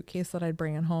little suitcase that I'd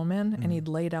bring it home in, and he'd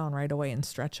lay down right away and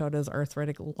stretch out his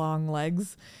arthritic long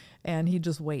legs, and he'd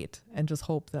just wait and just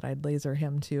hope that I'd laser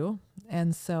him too.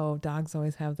 And so dogs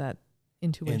always have that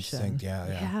intuition. Instinct,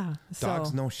 yeah.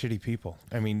 Dogs know shitty people.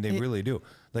 I mean, they really do.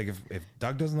 Like if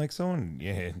Doug doesn't like someone,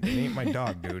 it ain't my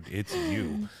dog, dude. It's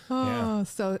you.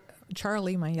 So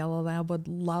Charlie, my yellow lab, would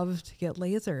love to get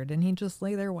lasered, and he'd just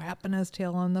lay there whapping his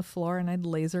tail on the floor, and I'd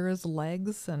laser his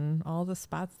legs and all the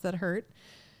spots that hurt.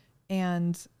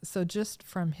 And so just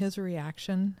from his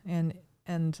reaction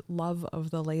and love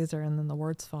of the laser and then the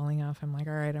warts falling off, I'm like,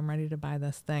 all right, I'm ready to buy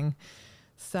this thing.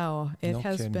 So it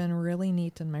has been really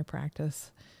neat in my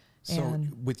practice. So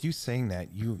with you saying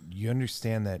that, you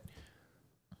understand that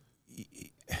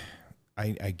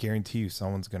I guarantee you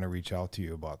someone's going to reach out to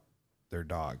you about their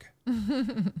dog.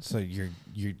 So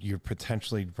you're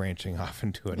potentially branching off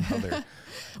into another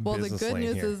well, the good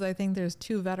news here. is I think there's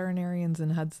 2 veterinarians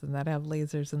in Hudson that have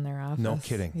lasers in their office. No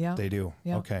kidding. Yeah. They do.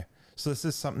 Yep. Okay. So this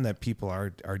is something that people are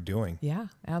doing. Yeah,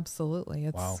 absolutely.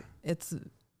 It's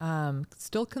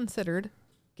still considered,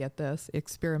 get this,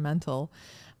 experimental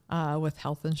with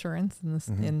health insurance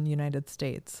in the United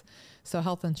States. So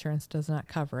health insurance does not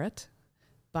cover it,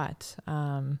 but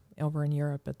over in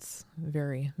Europe, it's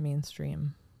very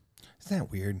mainstream. Isn't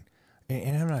that weird?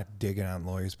 And I'm not digging on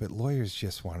lawyers, but lawyers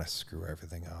just want to screw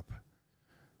everything up.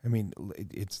 I mean,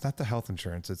 it's not the health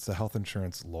insurance, it's the health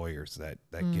insurance lawyers that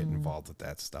get involved with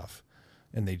that stuff.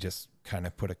 And they just kind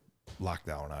of put a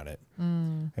lockdown on it.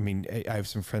 I mean, I have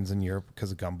some friends in Europe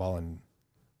because of gumball, and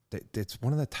it's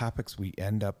one of the topics we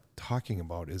end up talking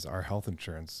about is our health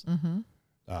insurance,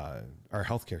 our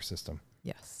healthcare system.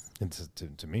 Yes. And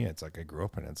to me, it's like I grew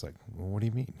up in it. It's like, well, what do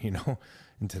you mean? You know,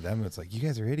 and to them, it's like, you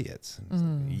guys are idiots. And it's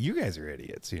like, you guys are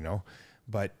idiots, you know,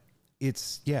 but it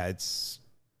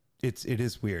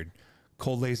is weird.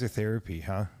 Cold laser therapy,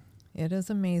 huh? It is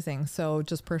amazing. So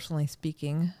just personally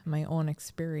speaking, my own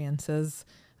experiences,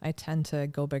 I tend to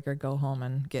go big or go home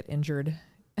and get injured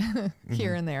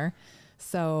here and there.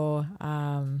 So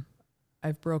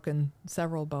I've broken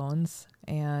several bones,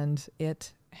 and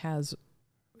it has,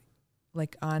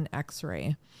 like on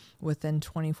x-ray, within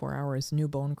 24 hours, new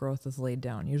bone growth is laid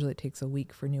down. Usually it takes a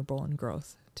week for new bone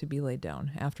growth to be laid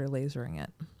down after lasering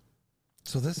it.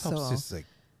 So this helps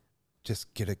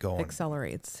just get it going.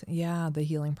 Accelerates, the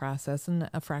healing process. And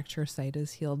a fracture site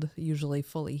is healed, usually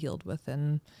fully healed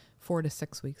within 4 to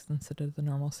 6 weeks instead of the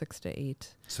normal 6 to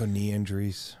 8. So knee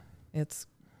injuries. It's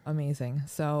amazing.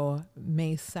 So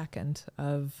May 2nd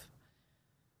of,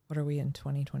 what are we in,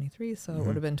 2023? So it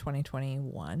would have been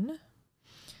 2021.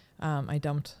 I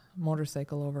dumped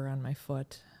motorcycle over on my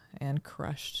foot and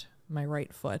crushed my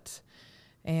right foot,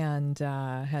 and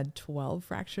had 12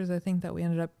 fractures, I think, that we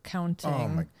ended up counting. Oh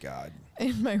my God.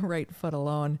 In my right foot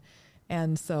alone.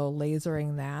 And so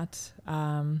lasering that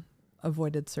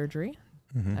avoided surgery.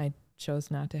 I chose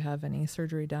not to have any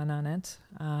surgery done on it.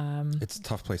 It's a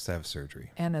tough place to have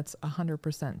surgery. And it's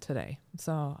 100% today.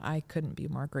 So I couldn't be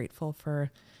more grateful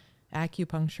for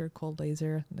acupuncture, cold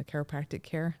laser, the chiropractic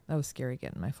care. That was scary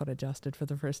getting my foot adjusted for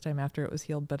the first time after it was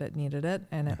healed, but it needed it,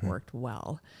 and it worked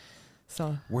well.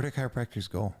 So where do chiropractors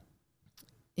go?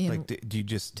 Like, do you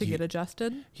just get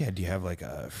adjusted? Yeah. Do you have like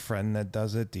a friend that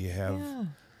does it? Do you have? Yeah.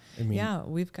 I mean,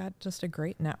 We've got just a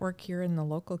great network here in the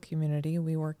local community.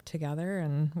 We work together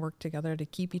to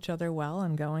keep each other well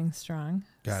and going strong.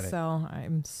 Got it. So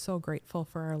I'm so grateful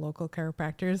for our local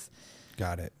chiropractors.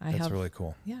 Got it. That's really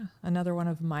cool. Yeah. Another one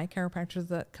of my chiropractors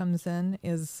that comes in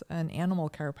is an animal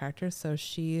chiropractor. So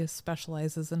she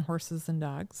specializes in horses and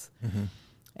dogs.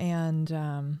 And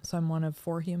so I'm one of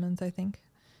 4 humans, I think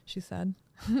she said,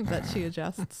 that she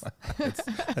adjusts.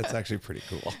 That's actually pretty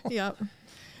cool. Yep.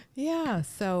 Yeah.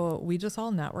 So we just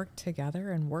all network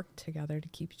together and work together to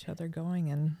keep each other going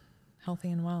and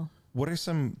healthy and well. What are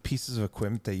some pieces of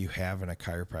equipment that you have in a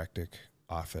chiropractic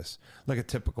office? Like a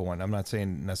typical one. I'm not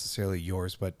saying necessarily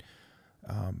yours, but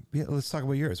let's talk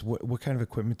about yours. What kind of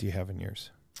equipment do you have in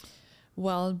yours?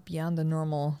 Well, beyond the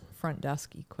normal front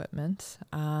desk equipment,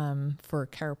 for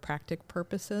chiropractic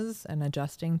purposes, an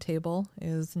adjusting table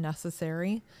is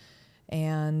necessary.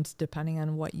 And depending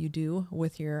on what you do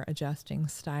with your adjusting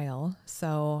style.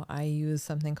 So I use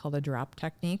something called a drop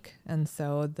technique. And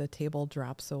so the table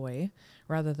drops away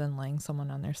rather than laying someone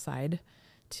on their side.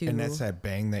 And that's that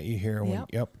bang that you hear when,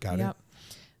 got it.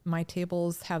 My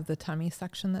tables have the tummy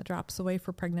section that drops away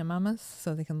for pregnant mamas,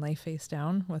 so they can lay face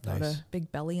down without a big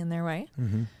belly in their way.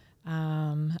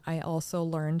 I also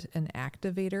learned an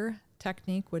activator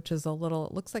technique, which is it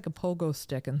looks like a pogo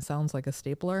stick and sounds like a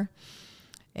stapler.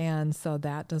 And so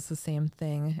that does the same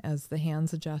thing as the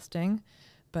hands adjusting,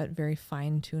 but very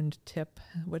fine-tuned tip,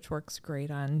 which works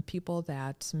great on people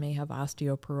that may have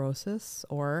osteoporosis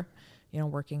or,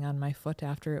 working on my foot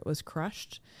after it was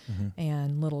crushed,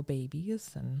 and little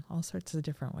babies and all sorts of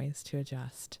different ways to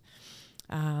adjust.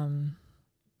 I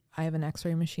have an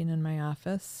x-ray machine in my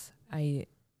office. I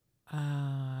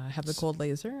have the cold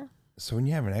laser. So when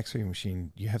you have an x-ray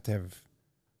machine, you have to have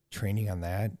training on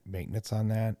that, maintenance on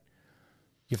that.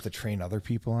 You have to train other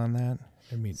people on that?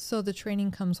 So the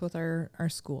training comes with our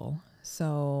school.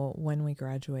 So when we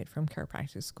graduate from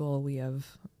chiropractic school, we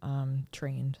have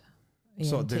trained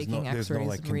in taking x-rays, there's no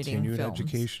like continued films.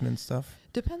 Education and stuff?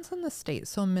 Depends on the state.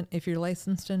 So if you're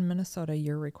licensed in Minnesota,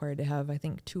 you're required to have, I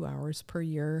think, 2 hours per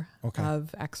year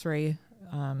of x-ray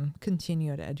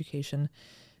continued education.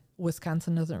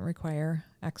 Wisconsin doesn't require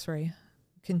x-ray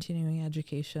continuing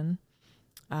education.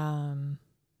 And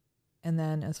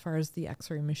then as far as the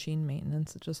x-ray machine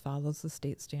maintenance, it just follows the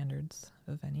state standards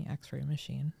of any x-ray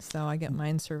machine. So I get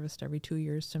mine serviced every 2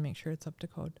 years to make sure it's up to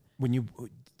code.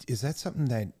 Is that something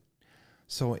that,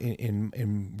 so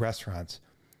in restaurants,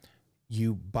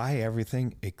 you buy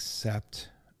everything except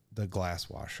the glass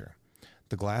washer.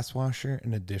 The glass washer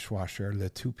and the dishwasher are the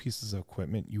 2 pieces of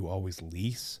equipment you always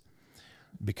lease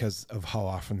because of how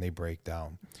often they break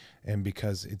down. And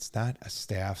because it's not a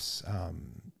staff's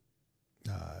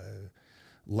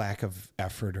lack of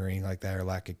effort or anything like that, or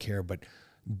lack of care, but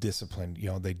discipline.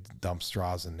 They dump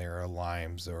straws in there, or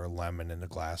limes, or a lemon in the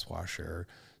glass washer, or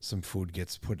some food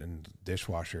gets put in the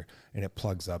dishwasher and it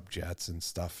plugs up jets and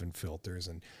stuff and filters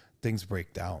and things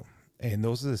break down. And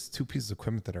those are the 2 pieces of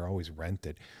equipment that are always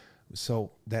rented.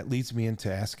 So that leads me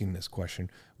into asking this question.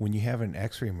 When you have an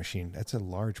x-ray machine, that's a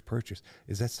large purchase.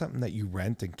 Is that something that you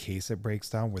rent in case it breaks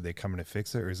down where they come in to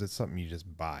fix it? Or is it something you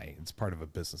just buy? It's part of a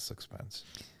business expense.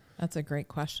 That's a great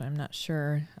question. I'm not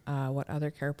sure what other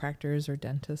chiropractors or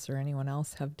dentists or anyone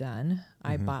else have done.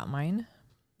 I bought mine.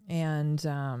 And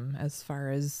as far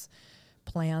as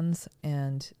plans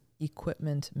and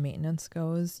equipment maintenance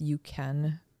goes, you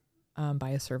can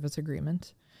buy a service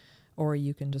agreement, or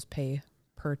you can just pay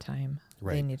per time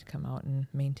they need to come out and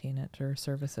maintain it or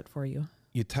service it for you.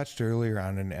 You touched earlier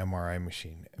on an MRI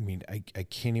machine. I mean, I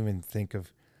can't even think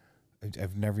of,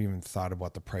 I've never even thought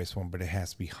about the price one, but it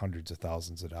has to be hundreds of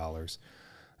thousands of dollars.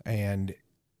 And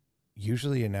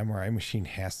usually an MRI machine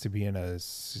has to be in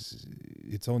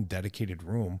its own dedicated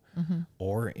room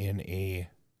or in a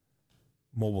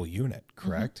mobile unit,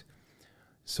 correct?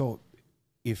 So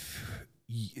if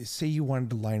say you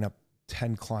wanted to line up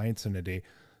 10 clients in a day,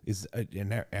 is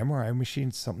an MRI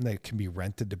machine something that can be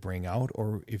rented to bring out?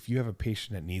 Or if you have a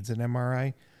patient that needs an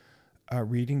MRI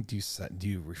reading, do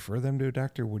you refer them to a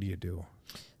doctor? What do you do?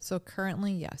 So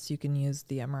currently, yes, you can use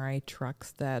the MRI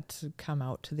trucks that come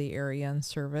out to the area and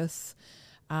service.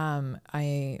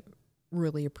 I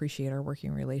really appreciate our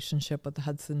working relationship with the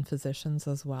Hudson physicians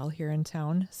as well here in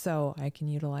town. So I can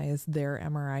utilize their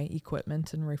MRI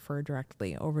equipment and refer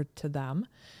directly over to them.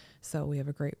 So we have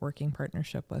a great working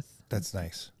partnership with That's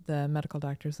nice. the medical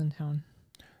doctors in town.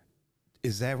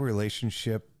 Is that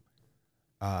relationship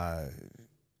how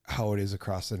it is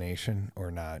across the nation or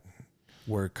not?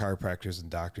 Where chiropractors and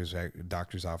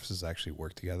doctors' offices actually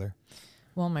work together?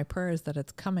 Well, my prayer is that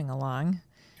it's coming along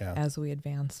as we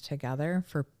advance together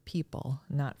for people,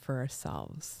 not for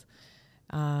ourselves.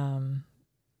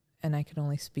 And I can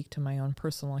only speak to my own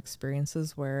personal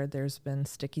experiences where there's been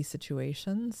sticky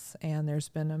situations and there's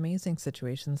been amazing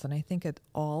situations. And I think it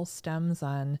all stems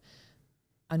on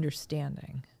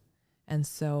understanding. And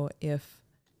so if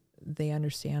they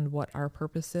understand what our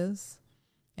purpose is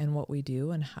and what we do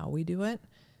and how we do it,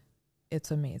 it's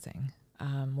amazing.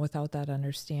 Without that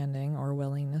understanding or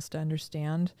willingness to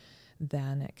understand,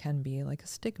 then it can be like a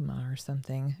stigma or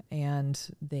something, and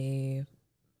they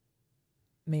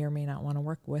may or may not want to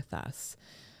work with us.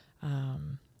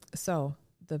 So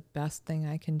the best thing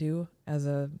I can do as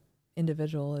a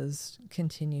individual is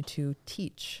continue to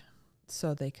teach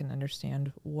so they can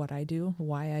understand what I do,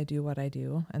 why I do what I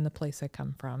do, and the place I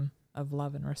come from of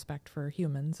love and respect for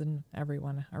humans and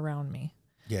everyone around me.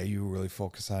 Yeah, you really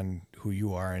focus on who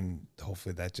you are, and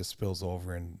hopefully that just spills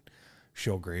over and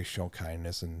show grace, show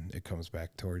kindness, and it comes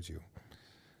back towards you.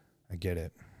 I get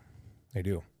it. I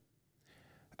do.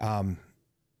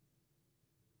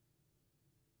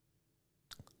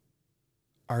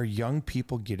 Are young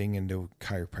people getting into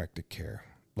chiropractic care?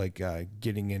 Like are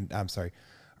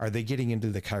they getting into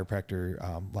the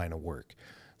chiropractor line of work?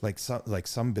 Like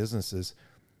some businesses,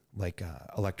 like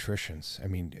electricians. I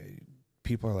mean,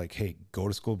 people are like, hey, go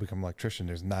to school, become an electrician.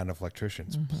 There's not enough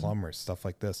electricians, plumbers, stuff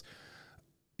like this.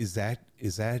 Is that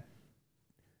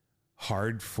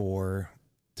hard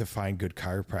to find good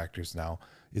chiropractors now?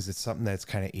 Is it something that's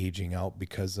kind of aging out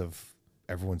because of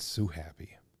everyone's so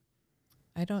happy?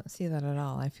 I don't see that at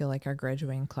all. I feel like our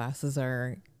graduating classes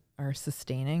are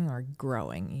sustaining or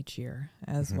growing each year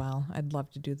as well. I'd love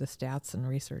to do the stats and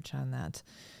research on that.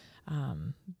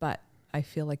 But I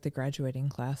feel like the graduating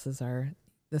classes are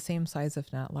the same size,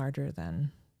 if not larger,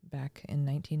 than back in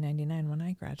 1999 when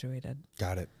I graduated.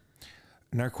 Got it.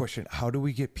 Another question, how do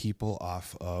we get people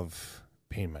off of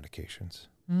pain medications?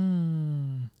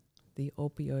 The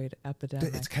opioid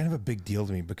epidemic. It's kind of a big deal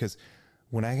to me because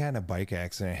when I got in a bike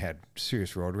accident, I had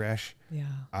serious road rash. Yeah.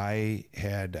 I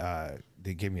had,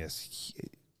 they gave me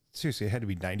seriously, it had to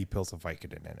be 90 pills of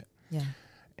Vicodin in it. Yeah.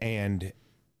 And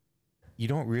you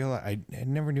don't realize, I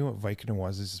never knew what Vicodin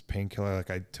was. This is painkiller. Like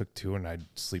I took 2 and I'd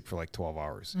sleep for like 12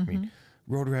 hours. I mean,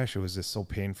 road rash, it was just so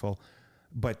painful.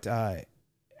 But I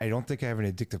don't think I have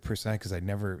an addictive personality because it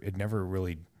never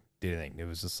really did anything. It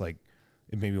was just like,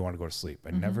 it made me want to go to sleep.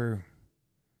 I never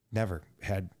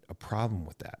had a problem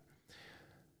with that.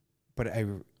 But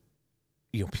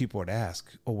people would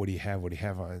ask, oh, what do you have? What do you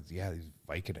have? Yeah,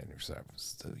 Vicodin or something.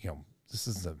 This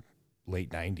is the late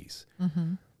 90s.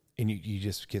 And you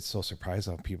just get so surprised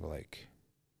when people are like,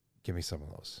 give me some of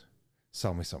those.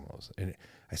 Sell me some of those. And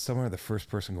I still remember the first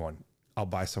person going, I'll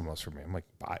buy some of those for me. I'm like,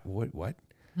 buy what?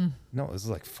 No, this is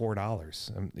like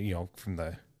 $4, from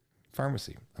the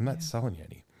pharmacy. I'm not selling you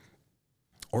any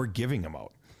or giving them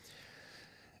out.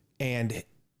 And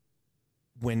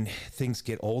when things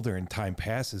get older and time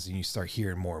passes and you start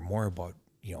hearing more and more about,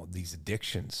 these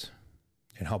addictions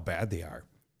and how bad they are,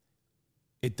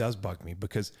 it does bug me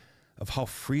because of how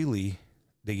freely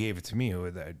they gave it to me.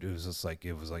 It was like,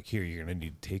 here, you're going to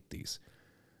need to take these.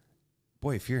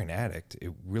 Boy, if you're an addict,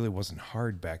 it really wasn't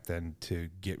hard back then to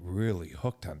get really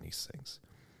hooked on these things.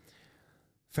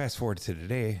 Fast forward to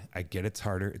today, I get it's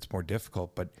harder, it's more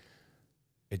difficult, but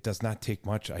it does not take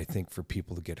much, I think, for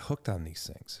people to get hooked on these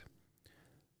things.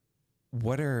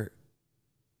 What are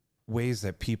ways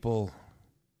that people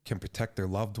can protect their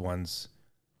loved ones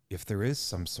if there is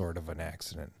some sort of an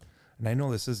accident. And I know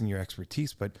this isn't your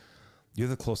expertise, but you're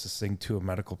the closest thing to a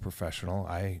medical professional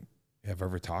I have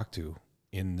ever talked to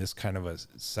in this kind of a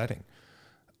setting.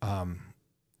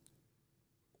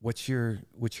 What's your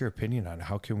opinion on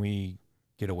how can we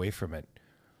get away from it?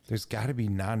 There's got to be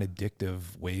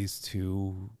non-addictive ways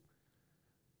to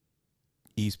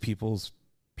ease people's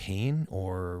pain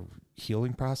or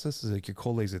healing processes, like your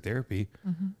cold laser therapy.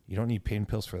 You don't need pain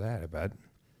pills for that, I bet.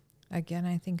 Again,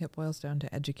 I think it boils down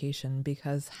to education,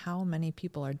 because how many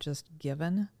people are just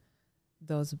given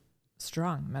those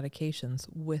strong medications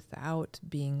without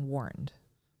being warned,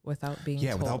 without being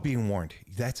told. Without being warned.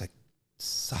 That's a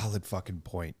solid fucking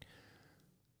point.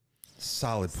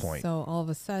 Solid point. So all of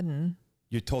a sudden,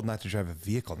 you're told not to drive a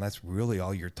vehicle, and that's really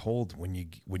all you're told when you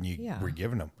were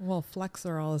given them. Well,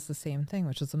 Flexerol is the same thing,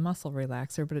 which is a muscle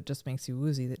relaxer, but it just makes you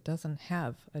woozy. That doesn't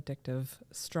have addictive,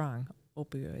 strong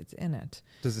opioids in it.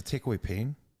 Does it take away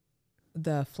pain?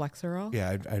 The Flexerol?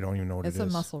 Yeah, I don't even know what it is.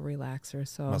 It's a muscle relaxer.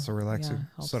 So muscle relaxer?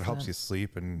 Yeah, so it helps you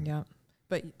sleep. And yeah.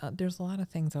 But there's a lot of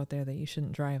things out there that you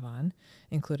shouldn't drive on,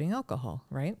 including alcohol,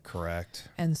 right? Correct.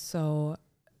 And so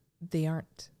they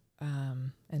aren't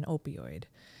an opioid.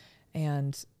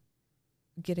 And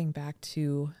getting back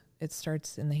to, it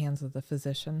starts in the hands of the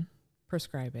physician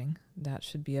prescribing. That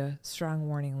should be a strong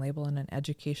warning label and an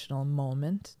educational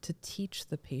moment to teach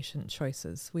the patient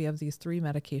choices. We have these 3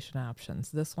 medication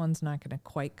options. This one's not going to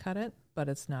quite cut it, but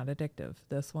it's not addictive.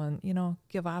 This one,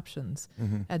 give options.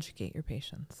 Educate your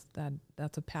patients.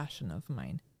 That's a passion of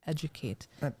mine. Educate.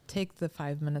 Take the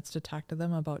 5 minutes to talk to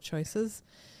them about choices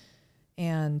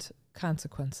and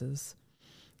consequences.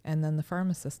 And then the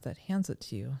pharmacist that hands it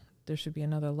to you, there should be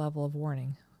another level of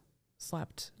warning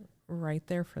slapped right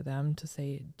there for them to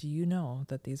say, do you know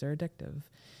that these are addictive?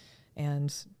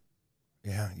 And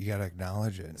yeah, you got to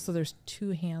acknowledge it. So there's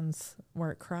 2 hands where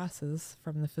it crosses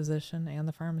from the physician and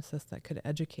the pharmacist that could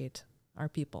educate our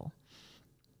people.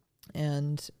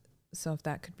 And so if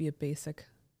that could be a basic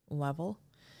level,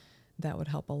 that would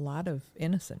help a lot of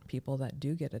innocent people that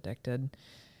do get addicted.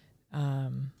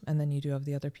 And then you do have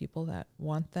the other people that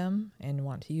want them and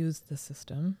want to use the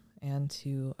system and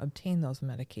to obtain those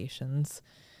medications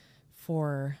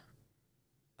for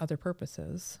other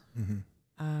purposes.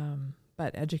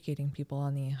 But educating people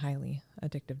on the highly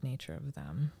addictive nature of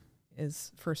them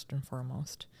is first and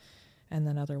foremost. And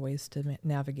then other ways to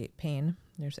navigate pain.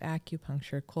 There's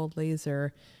acupuncture, cold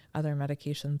laser, other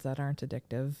medications that aren't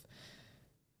addictive,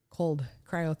 cold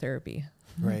cryotherapy.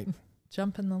 Right.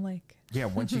 Jump in the lake. Yeah,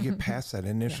 once you get past that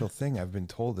initial thing, I've been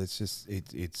told it's just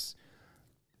it's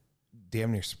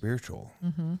damn near spiritual.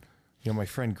 My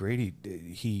friend Grady,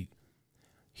 he'll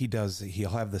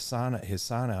have his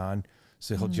sauna on,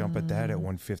 so he'll jump at that at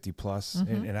 150 plus.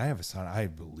 And I have a sauna. I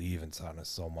believe in saunas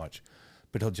so much,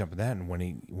 but he'll jump at that, and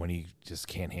when he just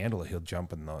can't handle it, he'll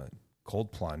jump in the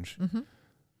cold plunge. And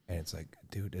it's like,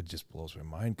 dude, it just blows my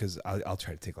mind, because I'll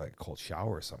try to take like a cold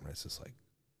shower or something. It's just like,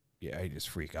 yeah, I just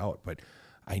freak out. But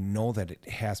I know that it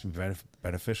has to be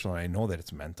beneficial, and I know that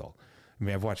it's mental. I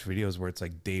mean, I've watched videos where it's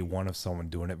like day 1 of someone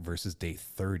doing it versus day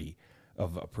 30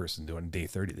 of a person doing it. Day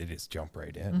 30, they just jump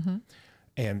right in.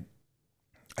 And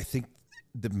I think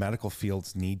the medical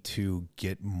fields need to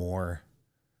get more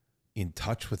in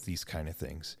touch with these kind of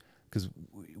things, because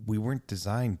we weren't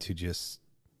designed to just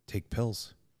take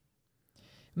pills.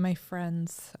 My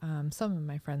friends, some of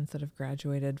my friends that have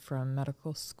graduated from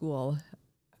medical school,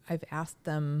 I've asked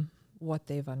them what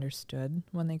they've understood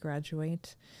when they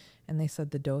graduate, and they said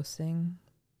the dosing,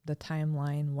 the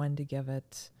timeline, when to give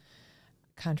it,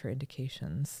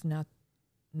 contraindications,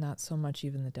 not so much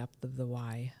even the depth of the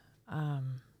why.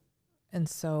 And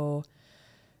so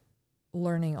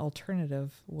learning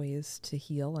alternative ways to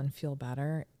heal and feel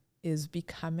better is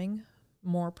becoming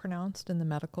more pronounced in the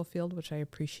medical field, which I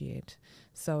appreciate.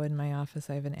 So in my office,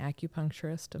 I have an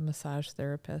acupuncturist, a massage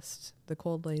therapist, the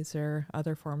cold laser,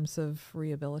 other forms of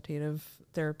rehabilitative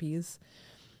therapies.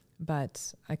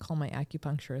 But I call my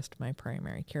acupuncturist my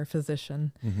primary care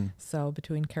physician. So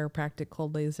between chiropractic,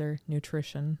 cold laser,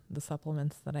 nutrition, the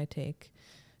supplements that I take,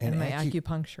 and my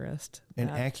acupuncturist. And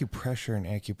acupressure and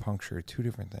acupuncture are 2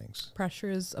 different things.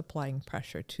 Pressure is applying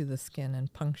pressure to the skin,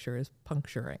 and puncture is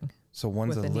puncturing. So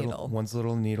one's a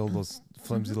little needle, those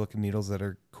flimsy looking needles that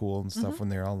are cool and stuff when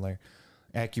they're all there.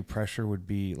 Acupressure would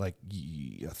be like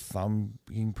a thumb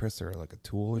being pressed, or like a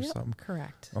tool or something.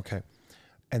 Correct. Okay.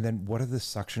 And then what are the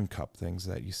suction cup things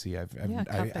that you see? I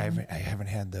haven't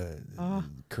had the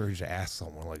courage to ask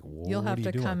someone, like, you'll have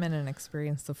to doing? come in and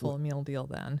experience the full meal deal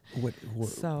then. What?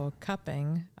 So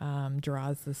cupping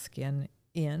draws the skin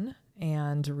in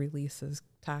and releases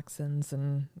toxins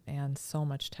and so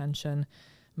much tension.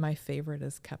 My favorite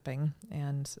is cupping,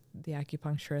 and the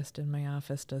acupuncturist in my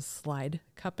office does slide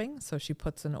cupping. So she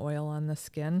puts an oil on the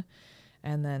skin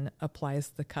and then applies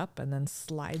the cup and then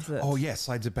slides it. Oh, yeah,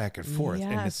 slides it back and forth,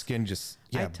 and the Yes. skin just,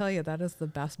 I tell you, that is the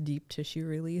best deep tissue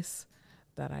release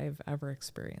that I've ever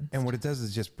experienced. And what it does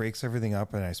is just breaks everything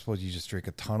up, and I suppose you just drink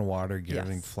a ton of water, get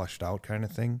everything flushed out kind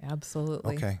of thing.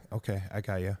 Absolutely. Okay, I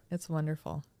got you. It's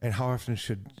wonderful. And how often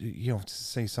should,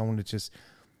 say someone to just,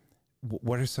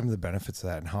 what are some of the benefits of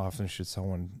that, and how often should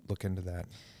someone look into that?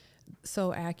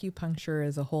 So acupuncture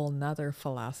is a whole nother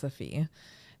philosophy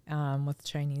with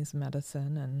Chinese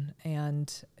medicine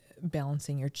and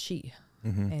balancing your qi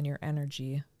and your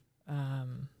energy.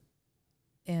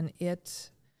 And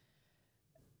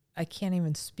I can't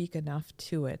even speak enough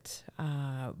to it.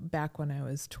 Back when I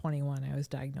was 21, I was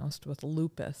diagnosed with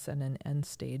lupus and an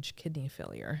end-stage kidney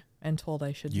failure and told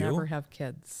I should never have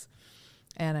kids.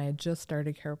 And I had just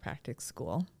started chiropractic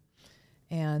school.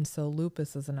 And so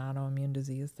lupus is an autoimmune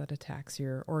disease that attacks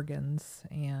your organs,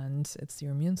 and it's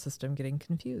your immune system getting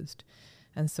confused.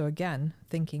 And so again,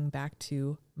 thinking back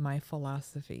to my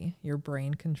philosophy, your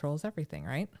brain controls everything,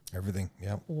 right? Everything,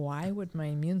 yeah. Why would my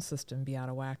immune system be out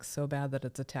of whack so bad that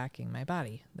it's attacking my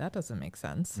body? That doesn't make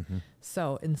sense.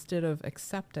 So instead of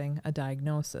accepting a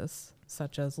diagnosis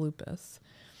such as lupus,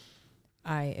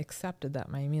 I accepted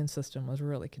that my immune system was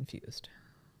really confused.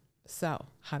 So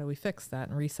how do we fix that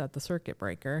and reset the circuit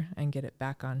breaker and get it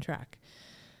back on track?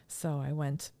 So I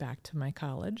went back to my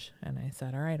college and I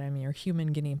said, all right, I'm your human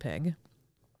guinea pig.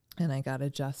 And I got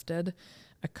adjusted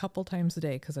a couple times a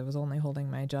day because I was only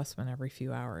holding my adjustment every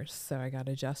few hours. So I got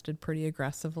adjusted pretty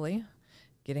aggressively,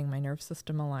 getting my nerve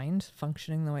system aligned,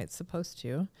 functioning the way it's supposed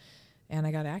to. And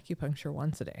I got acupuncture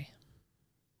once a day.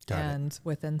 And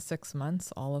within 6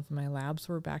 months, all of my labs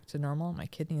were back to normal. My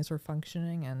kidneys were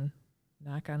functioning, and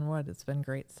knock on wood, it's been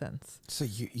great since. So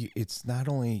it's not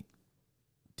only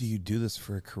do you do this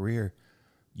for a career,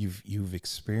 you've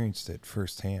experienced it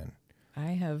firsthand.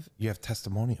 You have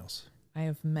testimonials. I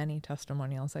have many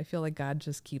testimonials. I feel like God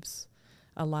just keeps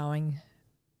allowing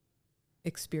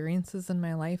experiences in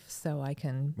my life so I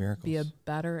can be a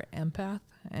better empath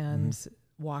and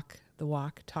walk the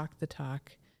walk, talk the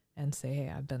talk, and say, hey,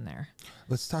 I've been there.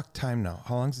 Let's talk time now.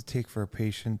 How long does it take for a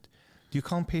patient? Do you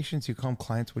call them patients? Do you call them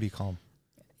clients? What do you call them?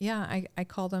 Yeah, I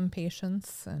call them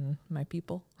patients and my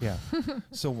people. Yeah.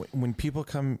 So when people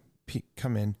come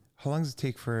in, how long does it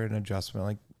take for an adjustment?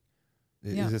 Like,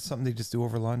 is it something they just do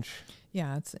over lunch?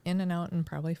 Yeah, it's in and out in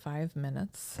probably 5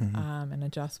 minutes. An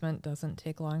adjustment doesn't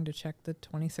take long to check the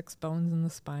 26 bones in the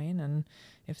spine and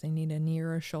if they need a knee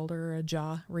or a shoulder or a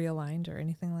jaw realigned or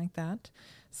anything like that.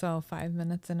 So 5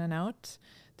 minutes in and out.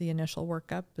 The initial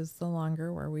workup is the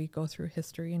longer, where we go through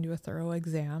history and do a thorough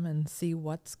exam and see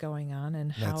what's going on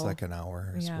and how. That's like an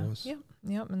hour, I suppose.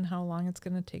 Yep, and how long it's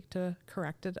going to take to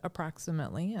correct it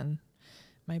approximately, and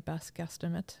my best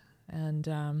guesstimate. And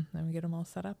then we get them all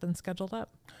set up and scheduled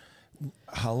up.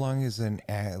 How long is an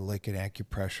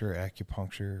acupuncture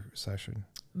session?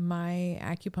 My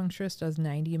acupuncturist does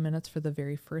 90 minutes for the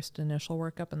very first initial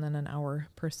workup and then an hour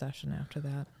per session after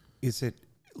that. Is it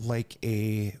like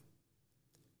a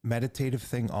meditative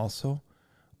thing also,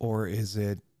 or is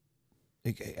it?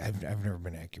 I've never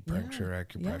been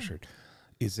acupressured.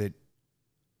 Is it?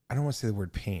 I don't want to say the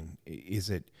word pain. Is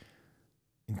it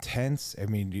intense? I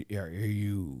mean, are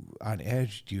you on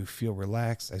edge? Do you feel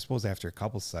relaxed? I suppose after a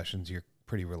couple sessions, you're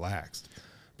pretty relaxed.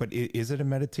 But is it a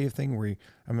meditative thing where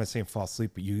I'm not saying fall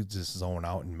asleep, but you just zone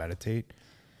out and meditate?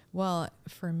 Well,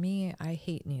 for me, I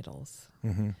hate needles.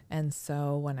 And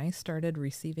so when I started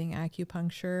receiving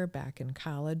acupuncture back in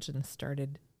college and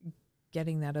started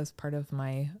getting that as part of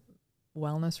my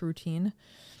wellness routine,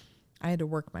 I had to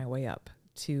work my way up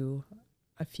to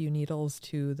a few needles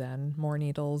to then more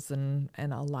needles and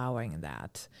allowing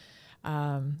that.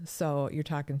 So you're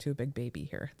talking to a big baby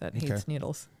here that hates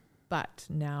needles. But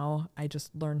now I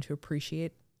just learned to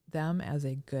appreciate them as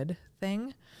a good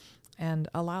thing and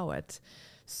allow it.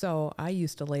 So I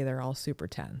used to lay there all super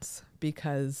tense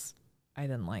because I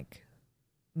didn't like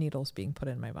needles being put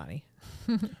in my body.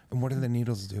 And what do the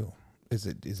needles do? Is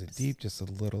it deep? Just a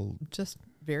little? Just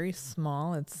very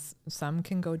small. Some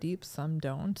can go deep, some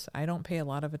don't. I don't pay a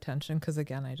lot of attention because,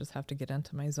 again, I just have to get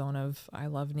into my zone of I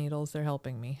love needles. They're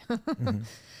helping me.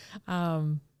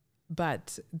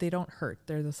 But they don't hurt.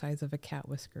 They're the size of a cat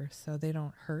whisker, so they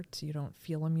don't hurt. You don't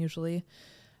feel them usually.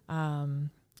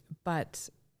 But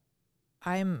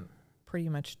I'm pretty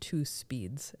much 2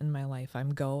 speeds in my life.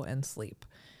 I'm go and sleep.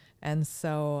 And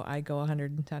so I go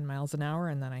 110 miles an hour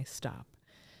and then I stop.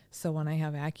 So when I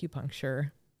have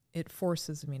acupuncture, it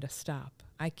forces me to stop.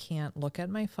 I can't look at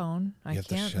my phone. I have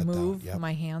to can't shut down. move. Yep.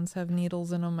 My hands have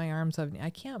needles in them. My arms have, I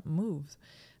can't move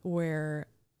where,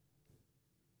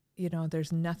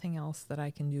 there's nothing else that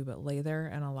I can do but lay there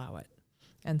and allow it.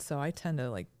 And so I tend to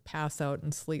like pass out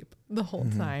and sleep the whole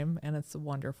time, and it's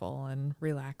wonderful and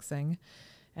relaxing.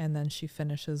 And then she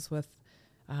finishes with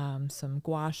some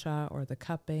gua sha or the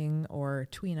cupping or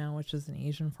tuina, which is an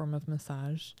Asian form of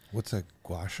massage. What's a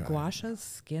gua sha? Gua sha's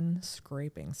skin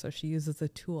scraping. So she uses a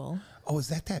tool. Oh, is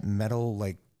that metal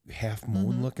like half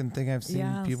moon looking thing I've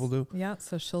seen people do? Yeah.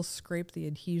 So she'll scrape the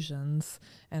adhesions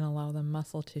and allow the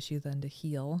muscle tissue then to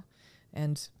heal,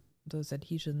 and those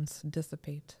adhesions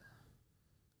dissipate.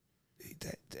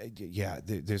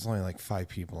 There's only like 5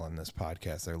 people on this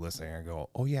podcast that are listening and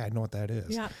go, oh yeah, I know what that is.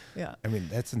 Yeah. I mean,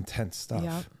 that's intense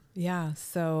stuff. Yeah.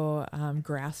 So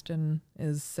Graston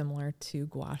is similar to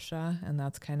gua sha, and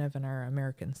that's kind of in our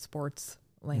American sports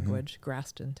language,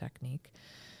 Graston technique,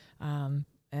 and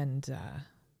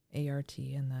ART,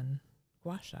 and then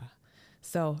gua sha.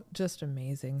 So just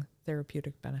amazing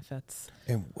therapeutic benefits.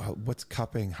 And what's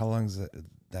cupping? How long does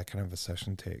that kind of a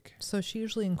session take? So she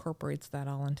usually incorporates that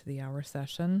all into the hour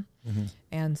session. Mm-hmm.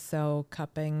 And so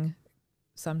cupping,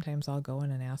 sometimes I'll go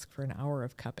in and ask for an hour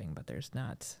of cupping, but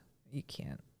you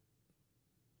can't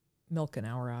milk an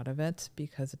hour out of it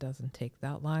because it doesn't take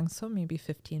that long. So maybe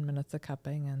 15 minutes of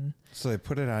cupping. And so they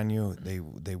put it on you, they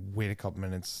wait a couple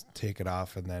minutes, take it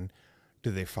off, and then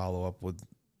do they follow up with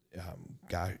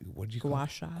what did you call gua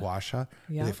it? sha. Gua sha?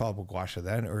 Yeah. Do they follow up with gua sha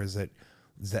then, or is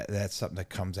that's something that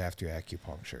comes after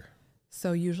acupuncture?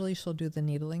 So usually she'll do the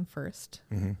needling first,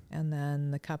 and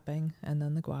then the cupping, and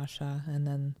then the gua sha, and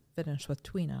then finish with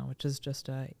tuina, which is just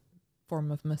a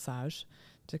form of massage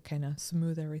to kind of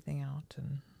smooth everything out.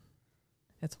 And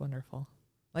it's wonderful.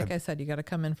 Like I said, you got to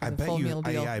come in for the full meal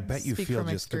deal. I bet you Speak feel from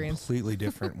just experience. completely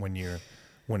different when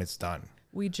it's done.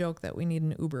 We joke that we need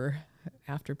an Uber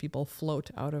after people float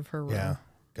out of her room. Yeah,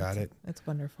 got it. It's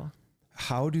wonderful.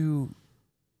 Are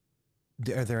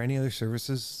there any other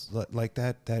services like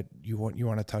that you want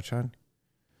to touch on?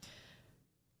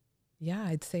 Yeah,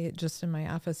 I'd say it just in my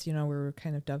office, we're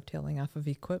kind of dovetailing off of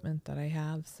equipment that I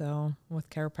have. So with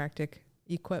chiropractic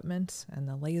equipment and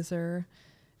the laser,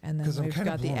 and then we've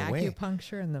got the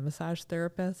acupuncture and the massage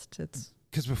therapist. It's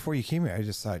because before you came here, I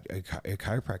just thought a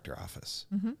chiropractor office,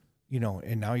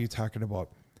 and now you're talking about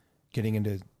getting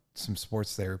into some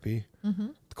sports therapy,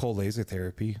 cold laser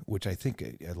therapy, which I think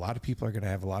a lot of people are going to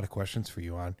have a lot of questions for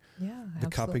you on. Yeah, the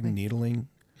absolutely. cupping, needling,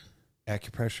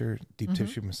 acupressure, deep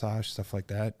tissue massage, stuff like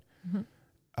that.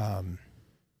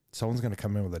 Someone's going to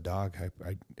come in with a dog.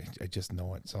 I just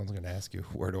know it. Someone's going to ask you,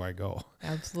 where do I go?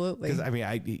 Absolutely. Because I mean,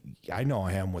 I know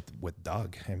I am with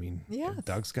Doug. I mean, yes. if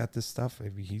Doug's got this stuff,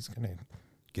 maybe he's going to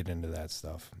get into that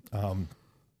stuff.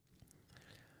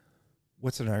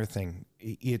 What's another thing?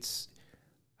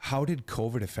 How did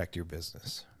COVID affect your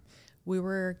business? We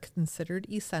were considered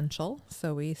essential,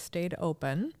 so we stayed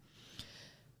open.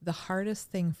 The hardest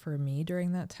thing for me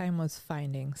during that time was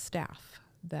finding staff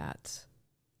that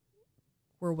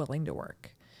were willing to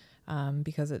work,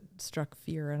 because it struck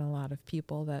fear in a lot of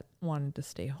people that wanted to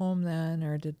stay home then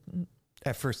or didn't.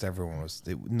 At first,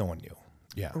 no one knew.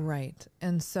 Yeah. Right.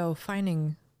 And so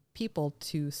finding people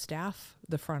to staff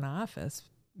the front office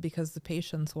because the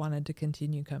patients wanted to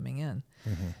continue coming in.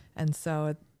 And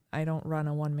so I don't run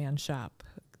a one-man shop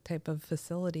type of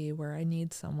facility where I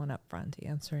need someone up front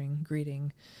answering,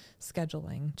 greeting,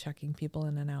 scheduling, checking people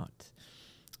in and out.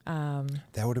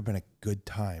 That would have been a good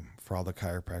time for all the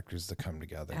chiropractors to come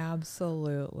together.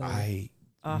 Absolutely.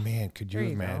 Could you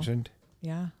imagine?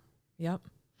 Yeah. Yep.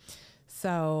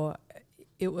 So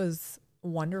it was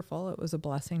wonderful. It was a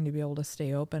blessing to be able to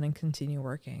stay open and continue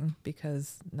working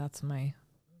because that's my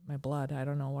blood. I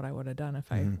don't know what I would have done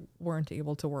if I weren't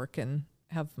able to work and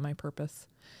have my purpose.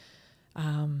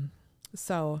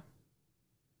 So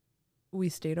we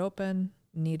stayed open,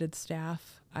 needed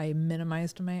staff. I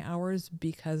minimized my hours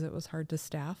because it was hard to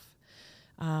staff.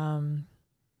 And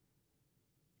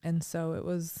so it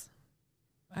was,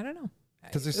 I don't know.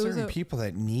 Because there's certain people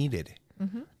that needed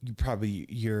you probably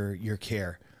your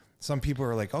care. Some people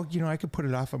are like, oh, I could put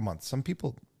it off a month. Some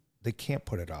people, they can't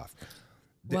put it off.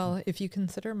 Well, if you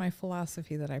consider my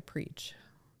philosophy that I preach,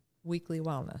 weekly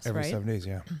wellness, every right? 7 days,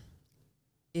 yeah.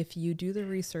 If you do the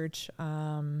research,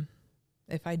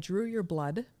 if I drew your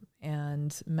blood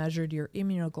and measured your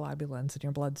immunoglobulins in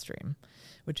your bloodstream,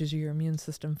 which is your immune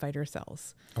system fighter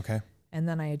cells. Okay. And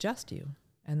then I adjust you,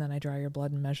 and then I draw your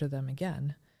blood and measure them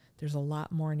again. There's a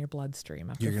lot more in your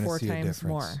bloodstream, up to 4 times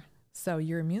more. So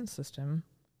your immune system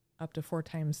up to 4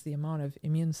 times the amount of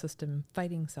immune system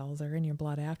fighting cells are in your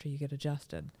blood after you get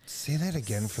adjusted. Say that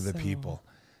again for the people.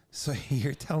 So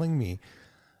you're telling me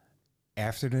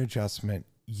after an adjustment,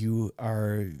 you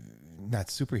are not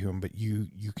superhuman, but you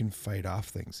can fight off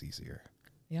things easier,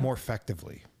 more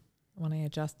effectively. When I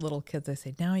adjust little kids, I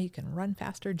say, now you can run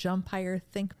faster, jump higher,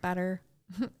 think better.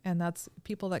 And that's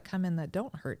people that come in that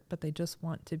don't hurt, but they just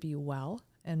want to be well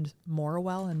and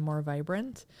more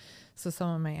vibrant. So some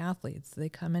of my athletes, they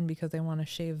come in because they want to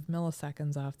shave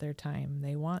milliseconds off their time.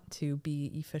 They want to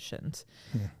be efficient.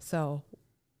 So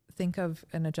think of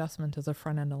an adjustment as a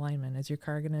front end alignment. Is your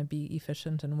car going to be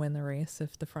efficient and win the race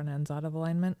if the front end's out of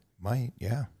alignment? Might,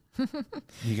 yeah.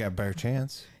 You got a better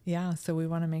chance. Yeah, so we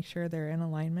want to make sure they're in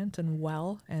alignment and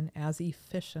well and as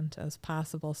efficient as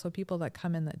possible. So people that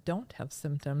come in that don't have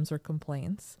symptoms or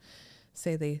complaints,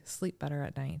 say they sleep better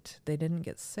at night, they didn't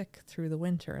get sick through the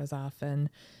winter as often,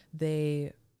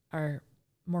 they are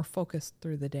more focused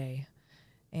through the day,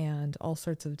 and all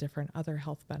sorts of different other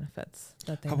health benefits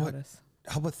that they notice.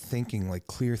 How about thinking, like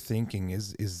clear thinking?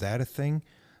 Is that a thing?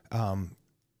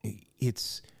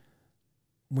 It's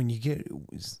when you get,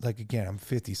 like, again, I'm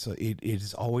 50, so it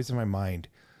is always in my mind.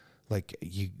 Like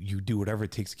you do whatever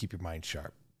it takes to keep your mind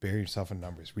sharp, bury yourself in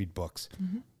numbers, read books.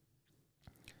 Mm-hmm.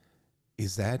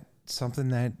 Is that something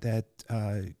that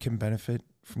can benefit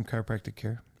from chiropractic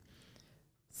care?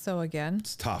 So again,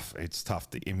 it's tough. I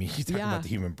mean, you talk about the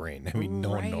human brain. I mean,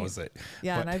 no one knows it.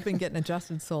 Yeah. And I've been getting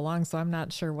adjusted so long, so I'm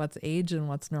not sure what's age and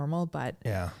what's normal, but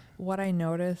what I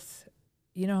notice,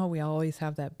 you know how we always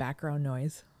have that background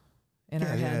noise in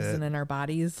our heads and in our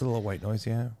bodies? It's a little white noise.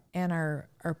 Yeah. And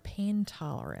our pain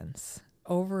tolerance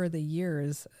over the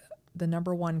years, the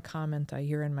number one comment I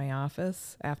hear in my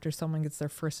office after someone gets their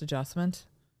first adjustment,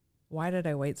 why did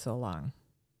I wait so long?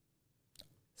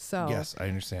 So yes, I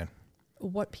understand.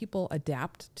 What people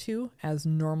adapt to as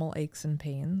normal aches and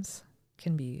pains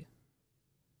can be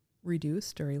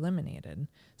reduced or eliminated.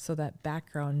 So that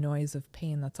background noise of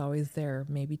pain that's always there,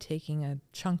 maybe taking a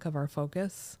chunk of our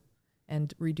focus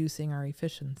and reducing our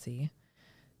efficiency,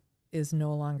 is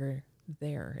no longer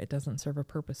there. It doesn't serve a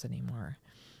purpose anymore.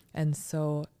 And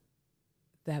so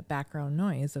that background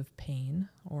noise of pain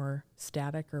or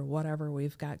static or whatever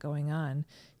we've got going on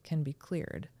can be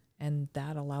cleared. And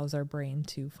that allows our brain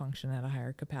to function at a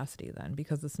higher capacity then,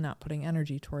 because it's not putting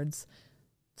energy towards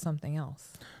something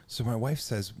else. So my wife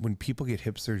says when people get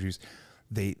hip surgeries,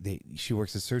 she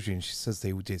works at surgery, and she says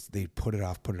they put it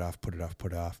off.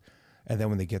 And then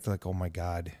when they get to, like, oh my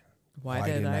God, why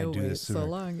didn't I do this so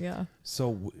long? Yeah.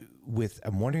 So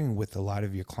I'm wondering, with a lot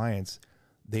of your clients,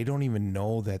 they don't even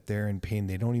know that they're in pain.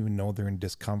 They don't even know they're in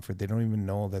discomfort. They don't even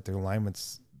know that their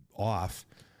alignment's off,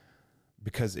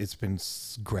 because it's been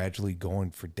gradually going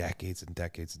for decades and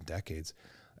decades and decades.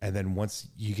 And then once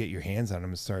you get your hands on them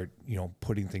and start,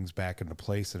 putting things back into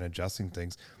place and adjusting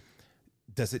things,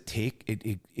 does it take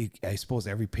it? I suppose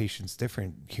every patient's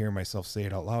different. Hearing myself say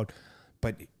it out loud,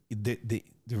 but the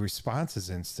response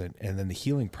is instant, and then the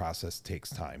healing process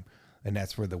takes time, and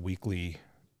that's where the weekly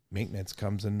maintenance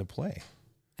comes into play.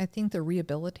 I think the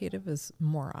rehabilitative is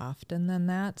more often than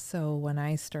that. So when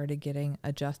I started getting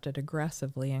adjusted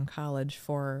aggressively in college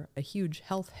for a huge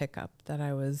health hiccup that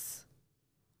I was,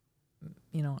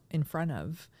 in front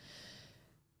of,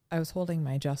 I was holding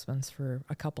my adjustments for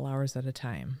a couple hours at a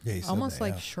time, almost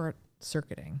like short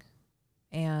circuiting.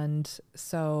 And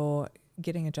so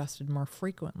getting adjusted more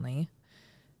frequently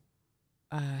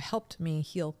helped me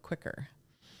heal quicker.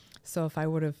 So if I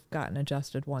would have gotten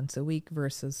adjusted once a week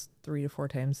versus 3 to 4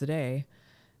 times a day,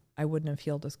 I wouldn't have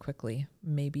healed as quickly.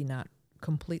 Maybe not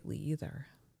completely either.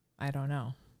 I don't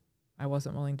know. I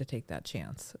wasn't willing to take that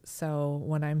chance. So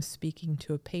when I'm speaking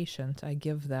to a patient, I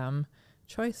give them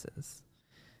choices,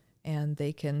 and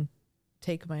they can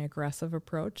take my aggressive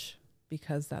approach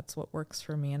because that's what works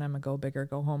for me. And I'm a go big or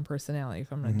go home personality.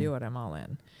 If I'm going to do it, I'm all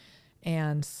in.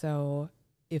 And so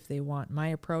if they want my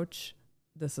approach,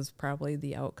 this is probably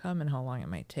the outcome and how long it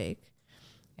might take.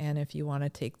 And if you want to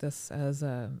take this as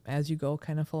a as you go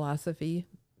kind of philosophy,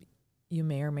 you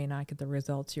may or may not get the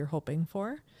results you're hoping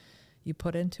for. You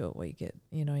put into it what you get,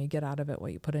 you get out of it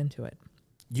what you put into it.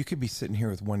 You could be sitting here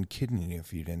with one kidney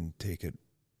if you didn't take it.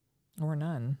 Or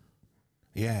none.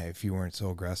 Yeah, if you weren't so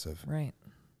aggressive. Right.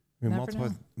 I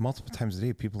mean, multiple times a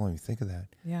day, people don't even think of that.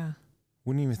 Yeah.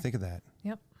 Wouldn't even think of that.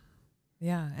 Yep.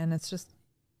 Yeah, and it's just,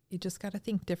 you just got to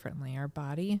think differently. Our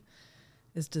body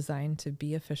is designed to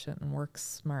be efficient and work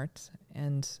smart.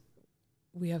 And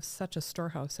we have such a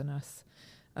storehouse in us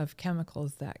of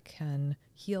chemicals that can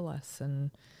heal us.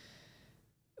 And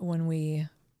when we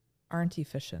aren't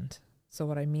efficient, so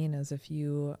what I mean is if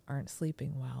you aren't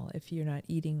sleeping well, if you're not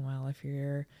eating well, if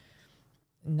you're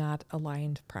not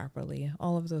aligned properly.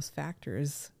 All of those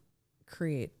factors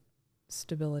create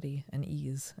stability and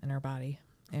ease in our body,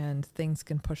 and things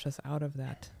can push us out of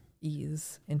that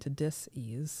ease into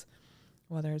dis-ease,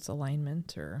 whether it's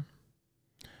alignment or...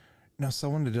 Now,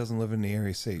 someone that doesn't live in the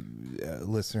area, say a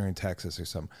listener in Texas or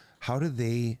something, how do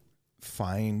they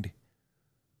find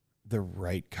the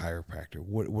right chiropractor?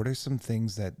 What are some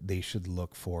things that they should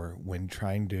look for when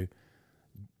trying to,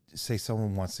 say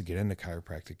someone wants to get into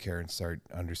chiropractic care and start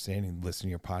understanding, listen to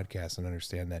your podcast and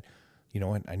understand that, you know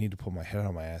what, I need to put my head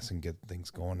on my ass and get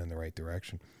things going in the right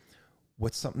direction.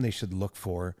 What's something they should look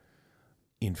for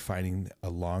in finding a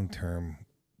long-term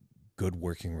good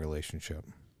working relationship?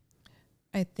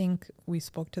 I think we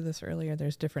spoke to this earlier.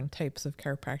 There's different types of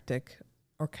chiropractic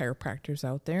or chiropractors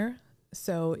out there.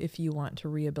 So if you want to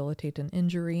rehabilitate an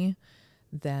injury,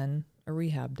 then a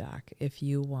rehab doc. If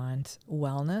you want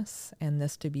wellness and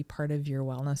this to be part of your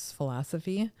wellness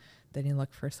philosophy, then you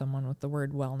look for someone with the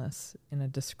word wellness in a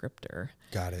descriptor.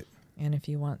 Got it. And if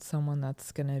you want someone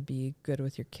that's going to be good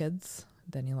with your kids,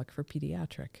 then you look for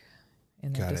pediatric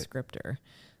in the descriptor.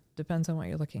 Depends on what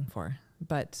you're looking for.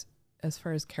 But as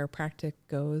far as chiropractic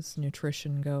goes,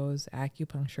 nutrition goes,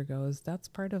 acupuncture goes, that's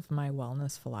part of my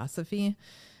wellness philosophy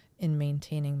in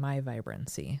maintaining my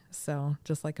vibrancy. So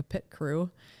just like a pit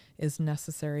crew is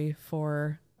necessary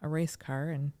for a race car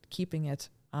and keeping it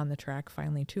on the track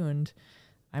finely tuned,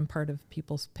 I'm part of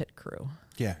people's pit crew.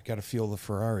 Yeah, got to feel the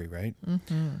Ferrari, right?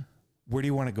 Mm-hmm. Where do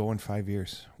you want to go in 5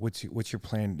 years? What's your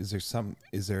plan?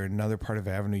 Is there another part of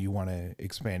Avenue you want to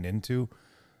expand into?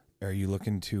 Are you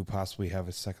looking to possibly have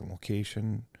a second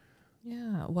location?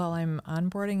 Yeah, well, I'm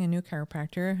onboarding a new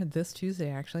chiropractor this Tuesday,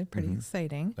 actually. Pretty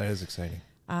exciting. That is exciting.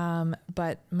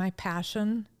 But my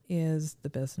passion is the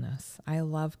business. I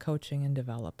love coaching and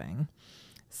developing.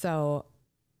 So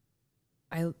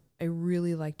I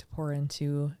really like to pour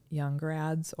into young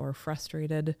grads or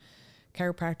frustrated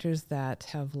chiropractors that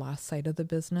have lost sight of the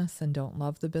business and don't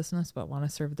love the business but want to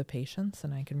serve the patients,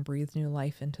 and I can breathe new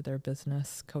life into their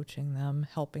business, coaching them,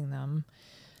 helping them.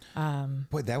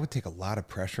 Boy, that would take a lot of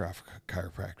pressure off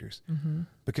chiropractors,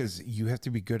 because you have to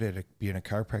be good at being a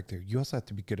chiropractor. You also have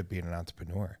to be good at being an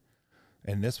entrepreneur.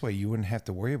 And this way you wouldn't have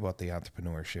to worry about the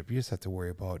entrepreneurship. You just have to worry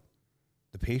about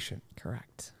the patient.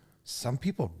 Correct. Some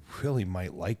people really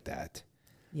might like that.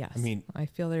 Yes. I mean, I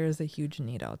feel there is a huge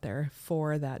need out there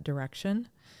for that direction,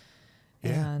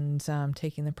 and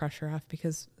taking the pressure off,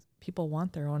 because people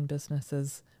want their own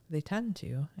businesses. They tend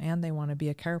to, and they want to be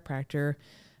a chiropractor.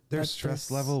 Their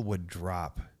stress level would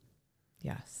drop.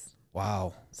 Yes.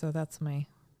 Wow. So that's my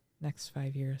next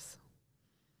 5 years.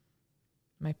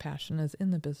 My passion is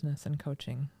in the business and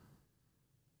coaching.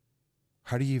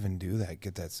 How do you even do that?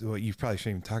 Get that? Well, you probably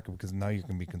shouldn't even talk, because now you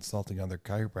can be consulting other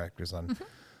chiropractors on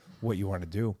what you want to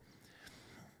do.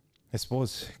 I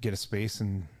suppose get a space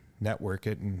and network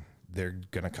it, and they're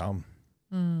going to come.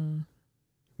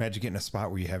 Imagine getting a spot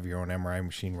where you have your own MRI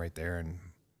machine right there, and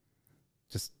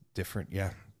just different.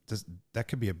 Yeah. That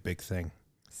could be a big thing.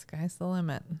 Sky's the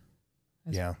limit.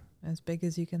 As big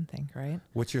as you can think, right?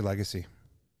 What's your legacy?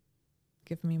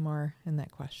 Give me more in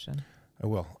that question. I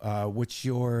will. What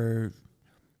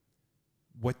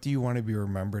do you want to be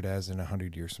remembered as in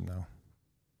 100 years from now?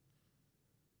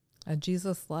 A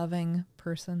Jesus-loving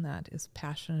person that is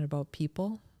passionate about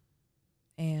people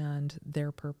and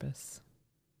their purpose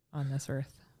on this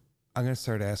earth. I'm going to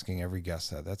start asking every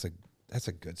guest that. That's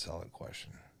a good, solid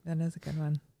question. That is a good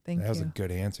one. Thank you. That was a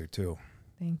good answer, too.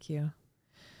 Thank you.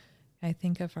 I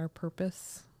think if our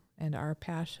purpose and our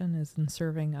passion is in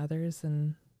serving others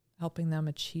and helping them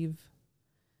achieve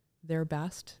their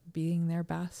best, being their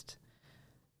best,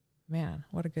 man,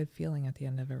 what a good feeling at the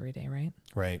end of every day, right?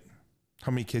 Right.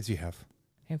 How many kids do you have?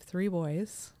 I have 3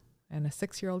 boys and a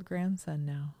 6-year-old grandson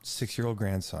now. 6-year-old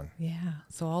grandson. Yeah.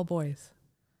 So all boys.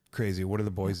 Crazy. What do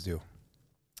the boys do?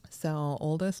 So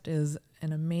oldest is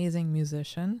an amazing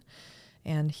musician,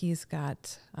 and he's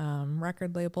got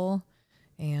record label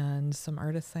and some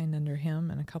artists signed under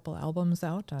him and a couple albums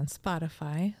out on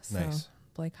Spotify. So nice.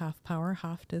 Blake Hoffpower,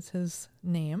 Hoft is his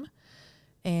name.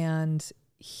 And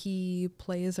he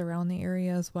plays around the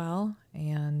area as well,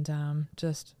 and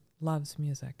just loves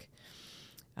music.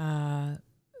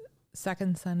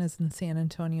 Second son is in San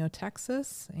Antonio,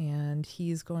 Texas, and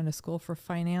he's going to school for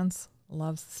finance,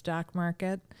 loves the stock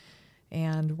market,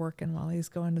 and working while he's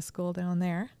going to school down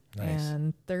there. Nice.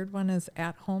 And third one is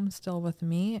at home still with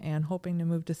me and hoping to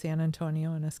move to San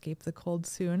Antonio and escape the cold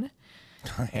soon.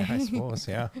 Yeah, I suppose,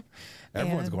 yeah.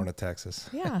 Everyone's going to Texas.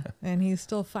 Yeah, and he's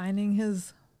still finding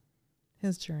his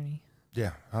journey.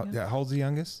 Yeah. Yeah. How old's the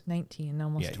youngest? 19,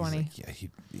 almost 20.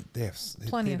 They have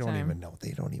Plenty they of don't time. even know.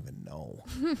 They don't even know.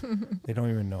 They don't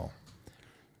even know.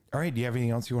 All right. Do you have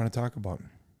anything else you want to talk about?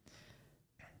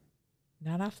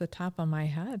 Not off the top of my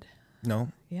head.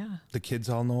 No. Yeah. The kids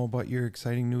all know about your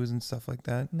exciting news and stuff like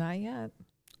that. Not yet.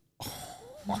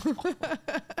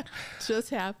 Just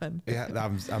happened. Yeah,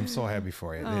 I'm so happy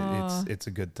for you. It's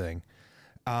a good thing.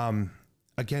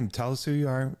 Again, tell us who you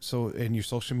are. So, and your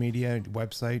social media,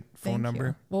 website, phone Thank number.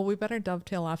 you. Well, we better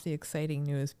dovetail off the exciting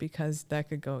news because that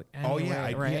could go anywhere, Oh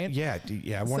yeah, right? Yeah.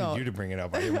 I wanted you to bring it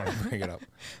up. I didn't want to bring it up.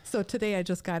 So today I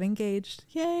just got engaged.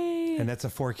 Yay! And that's a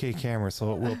 4K camera,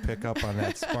 so it will pick up on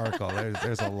that sparkle.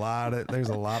 There's a lot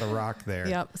of rock there.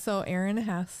 Yep. So Erin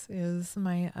Hess is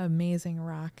my amazing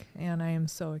rock, and I am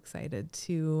so excited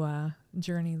to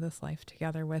journey this life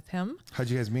together with him. How'd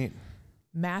you guys meet?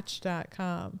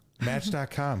 Match.com.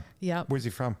 Match.com. Yep. Where's he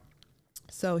from?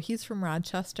 So he's from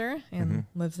Rochester and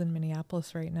lives in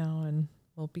Minneapolis right now, and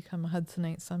will become a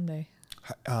Hudsonite someday.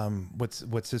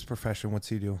 What's his profession? What's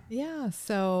he do? Yeah.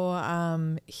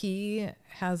 So he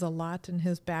has a lot in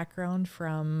his background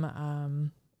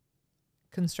from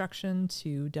construction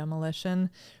to demolition.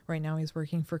 Right now he's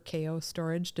working for KO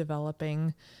Storage,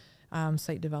 developing,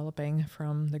 site developing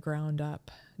from the ground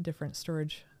up different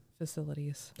storage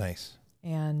facilities. Nice.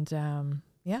 And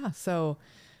so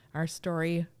our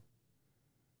story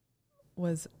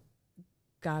was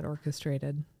God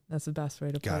orchestrated. That's the best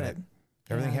way to put it.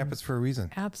 Everything happens for a reason.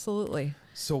 Absolutely.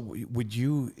 So would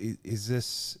you, is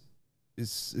this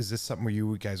something where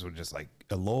you guys would just like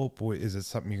elope? Or is it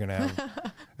something you're going to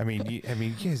have? I mean, you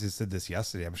guys just did this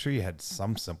yesterday. I'm sure you had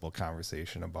some simple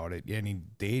conversation about it. Any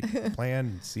date,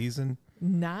 plan, season?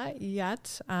 Not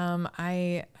yet.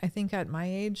 I think at my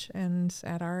age and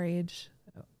at our age,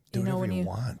 Do whatever you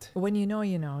want. When you know,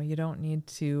 you don't need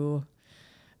to,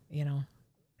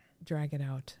 drag it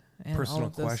out. And Personal all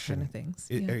of those question. kind of things.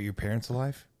 Are your parents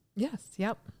alive? Yes.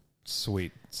 Yep.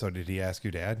 Sweet. So did he ask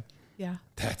your dad? Yeah.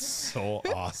 That's so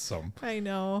awesome. I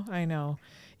know.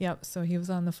 Yep. So he was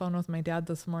on the phone with my dad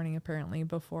this morning, apparently,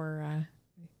 before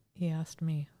he asked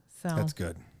me. So that's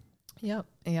good. Yep.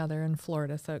 Yeah, they're in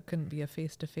Florida, so it couldn't be a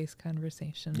face-to-face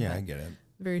conversation. Yeah, I get it.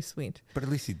 Very sweet. But at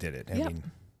least he did it.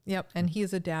 Yep. And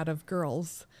he's a dad of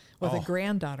girls with a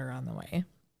granddaughter on the way.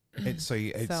 So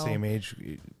same age,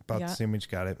 about the same age,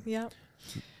 got it. Yep.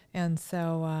 And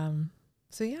so,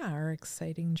 our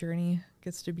exciting journey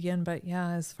gets to begin. But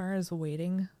yeah, as far as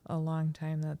waiting a long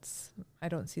time, I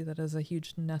don't see that as a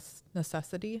huge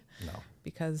necessity. No.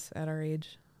 Because at our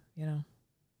age, you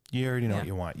already know what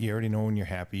you want. You already know when you're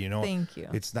happy. Thank you.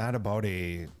 It's not about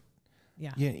when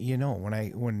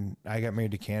I got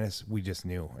married to Candace, we just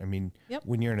knew. I mean,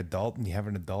 when you're an adult and you have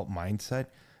an adult mindset,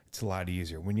 it's a lot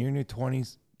easier. When you're in your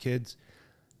 20s, kids,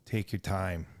 take your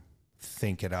time,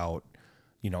 think it out.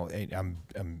 You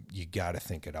got to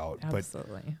think it out.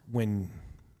 Absolutely. But when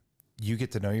you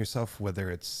get to know yourself, whether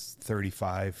it's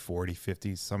 35, 40,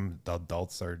 50, some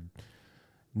adults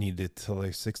needed till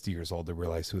they're 60 years old to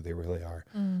realize who they really are.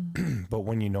 But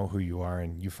when you know who you are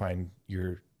and you find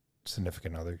your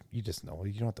significant other, you just know.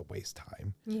 You don't have to waste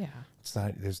time. Yeah.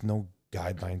 There's no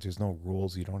guidelines. There's no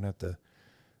rules. You don't have to,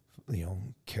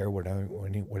 care what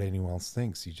anyone else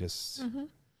thinks. You just,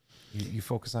 you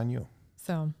focus on you.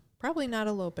 So probably not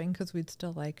eloping, because we'd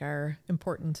still like our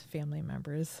important family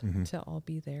members to all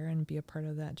be there and be a part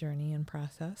of that journey and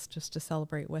process, just to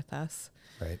celebrate with us.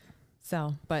 Right.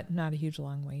 So, but not a huge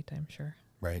long wait, I'm sure.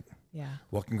 Right. Yeah.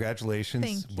 Well, congratulations.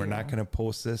 Thank you. We're not going to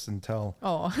post this until.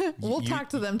 We'll talk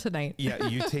to them tonight. Yeah.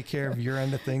 You take care of your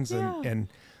end of things. And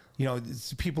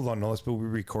people don't know this, but we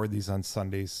record these on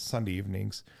Sunday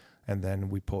evenings, and then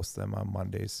we post them on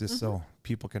Mondays just so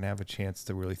people can have a chance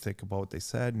to really think about what they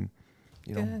said and,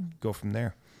 go from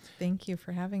there. Thank you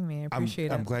for having me. I appreciate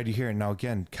it. I'm glad you're here. Now,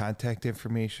 again, contact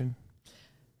information.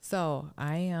 So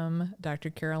I am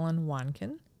Dr. Carolyn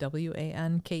Wanken,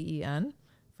 Wanken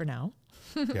for now.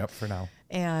 Yep, for now.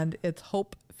 And it's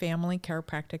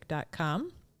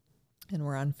hopefamilychiropractic.com. And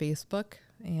we're on Facebook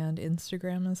and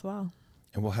Instagram as well.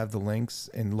 And we'll have the links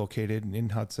located in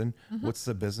Hudson. What's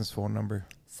the business phone number?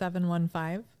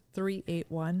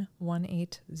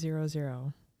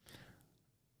 715-381-1800.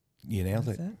 You nailed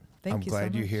it. I'm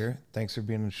glad you're here. Thanks for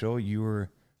being on the show. You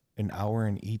were an hour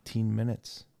and 18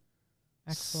 minutes.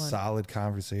 Excellent. Solid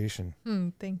conversation.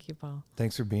 Thank you, Paul.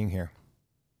 Thanks for being here.